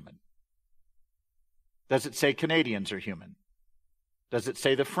Americans are human? Does it say Canadians are human? Does it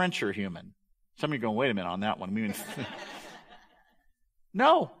say the French are human? Some of you are going, wait a minute on that one.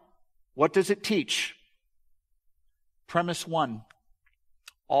 No. What does it teach? Premise 1,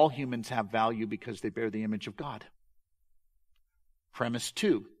 all humans have value because they bear the image of God. Premise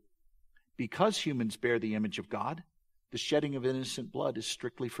 2, because humans bear the image of God, the shedding of innocent blood is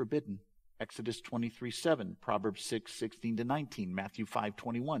strictly forbidden. Exodus 23:7, Proverbs 6:16-19, Matthew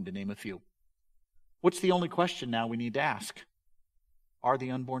 5:21, to name a few. What's the only question now we need to ask? Are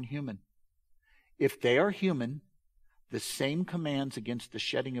the unborn human? If they are human, the same commands against the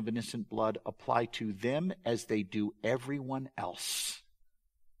shedding of innocent blood apply to them as they do everyone else.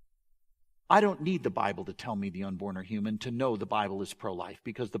 I don't need the Bible to tell me the unborn are human to know the Bible is pro-life,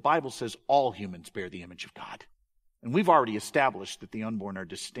 because the Bible says all humans bear the image of God. And we've already established that the unborn are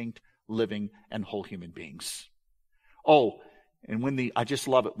distinct, living, and whole human beings. Oh, and I just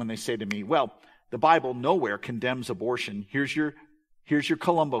love it when they say to me, well, the Bible nowhere condemns abortion. Here's your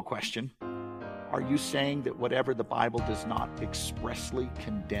Columbo question. Are you saying that whatever the Bible does not expressly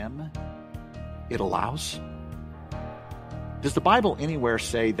condemn, it allows? Does the Bible anywhere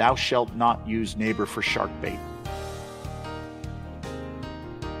say, thou shalt not use neighbor for shark bait?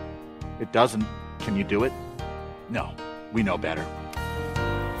 It doesn't. Can you do it? No. We know better.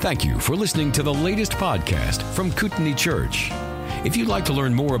 Thank you for listening to the latest podcast from Kootenai Church. If you'd like to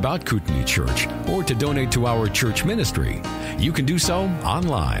learn more about Kootenai Church or to donate to our church ministry, you can do so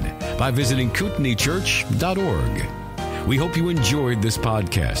online by visiting kootenaichurch.org. We hope you enjoyed this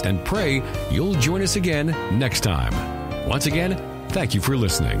podcast and pray you'll join us again next time. Once again, thank you for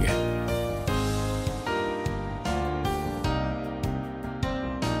listening.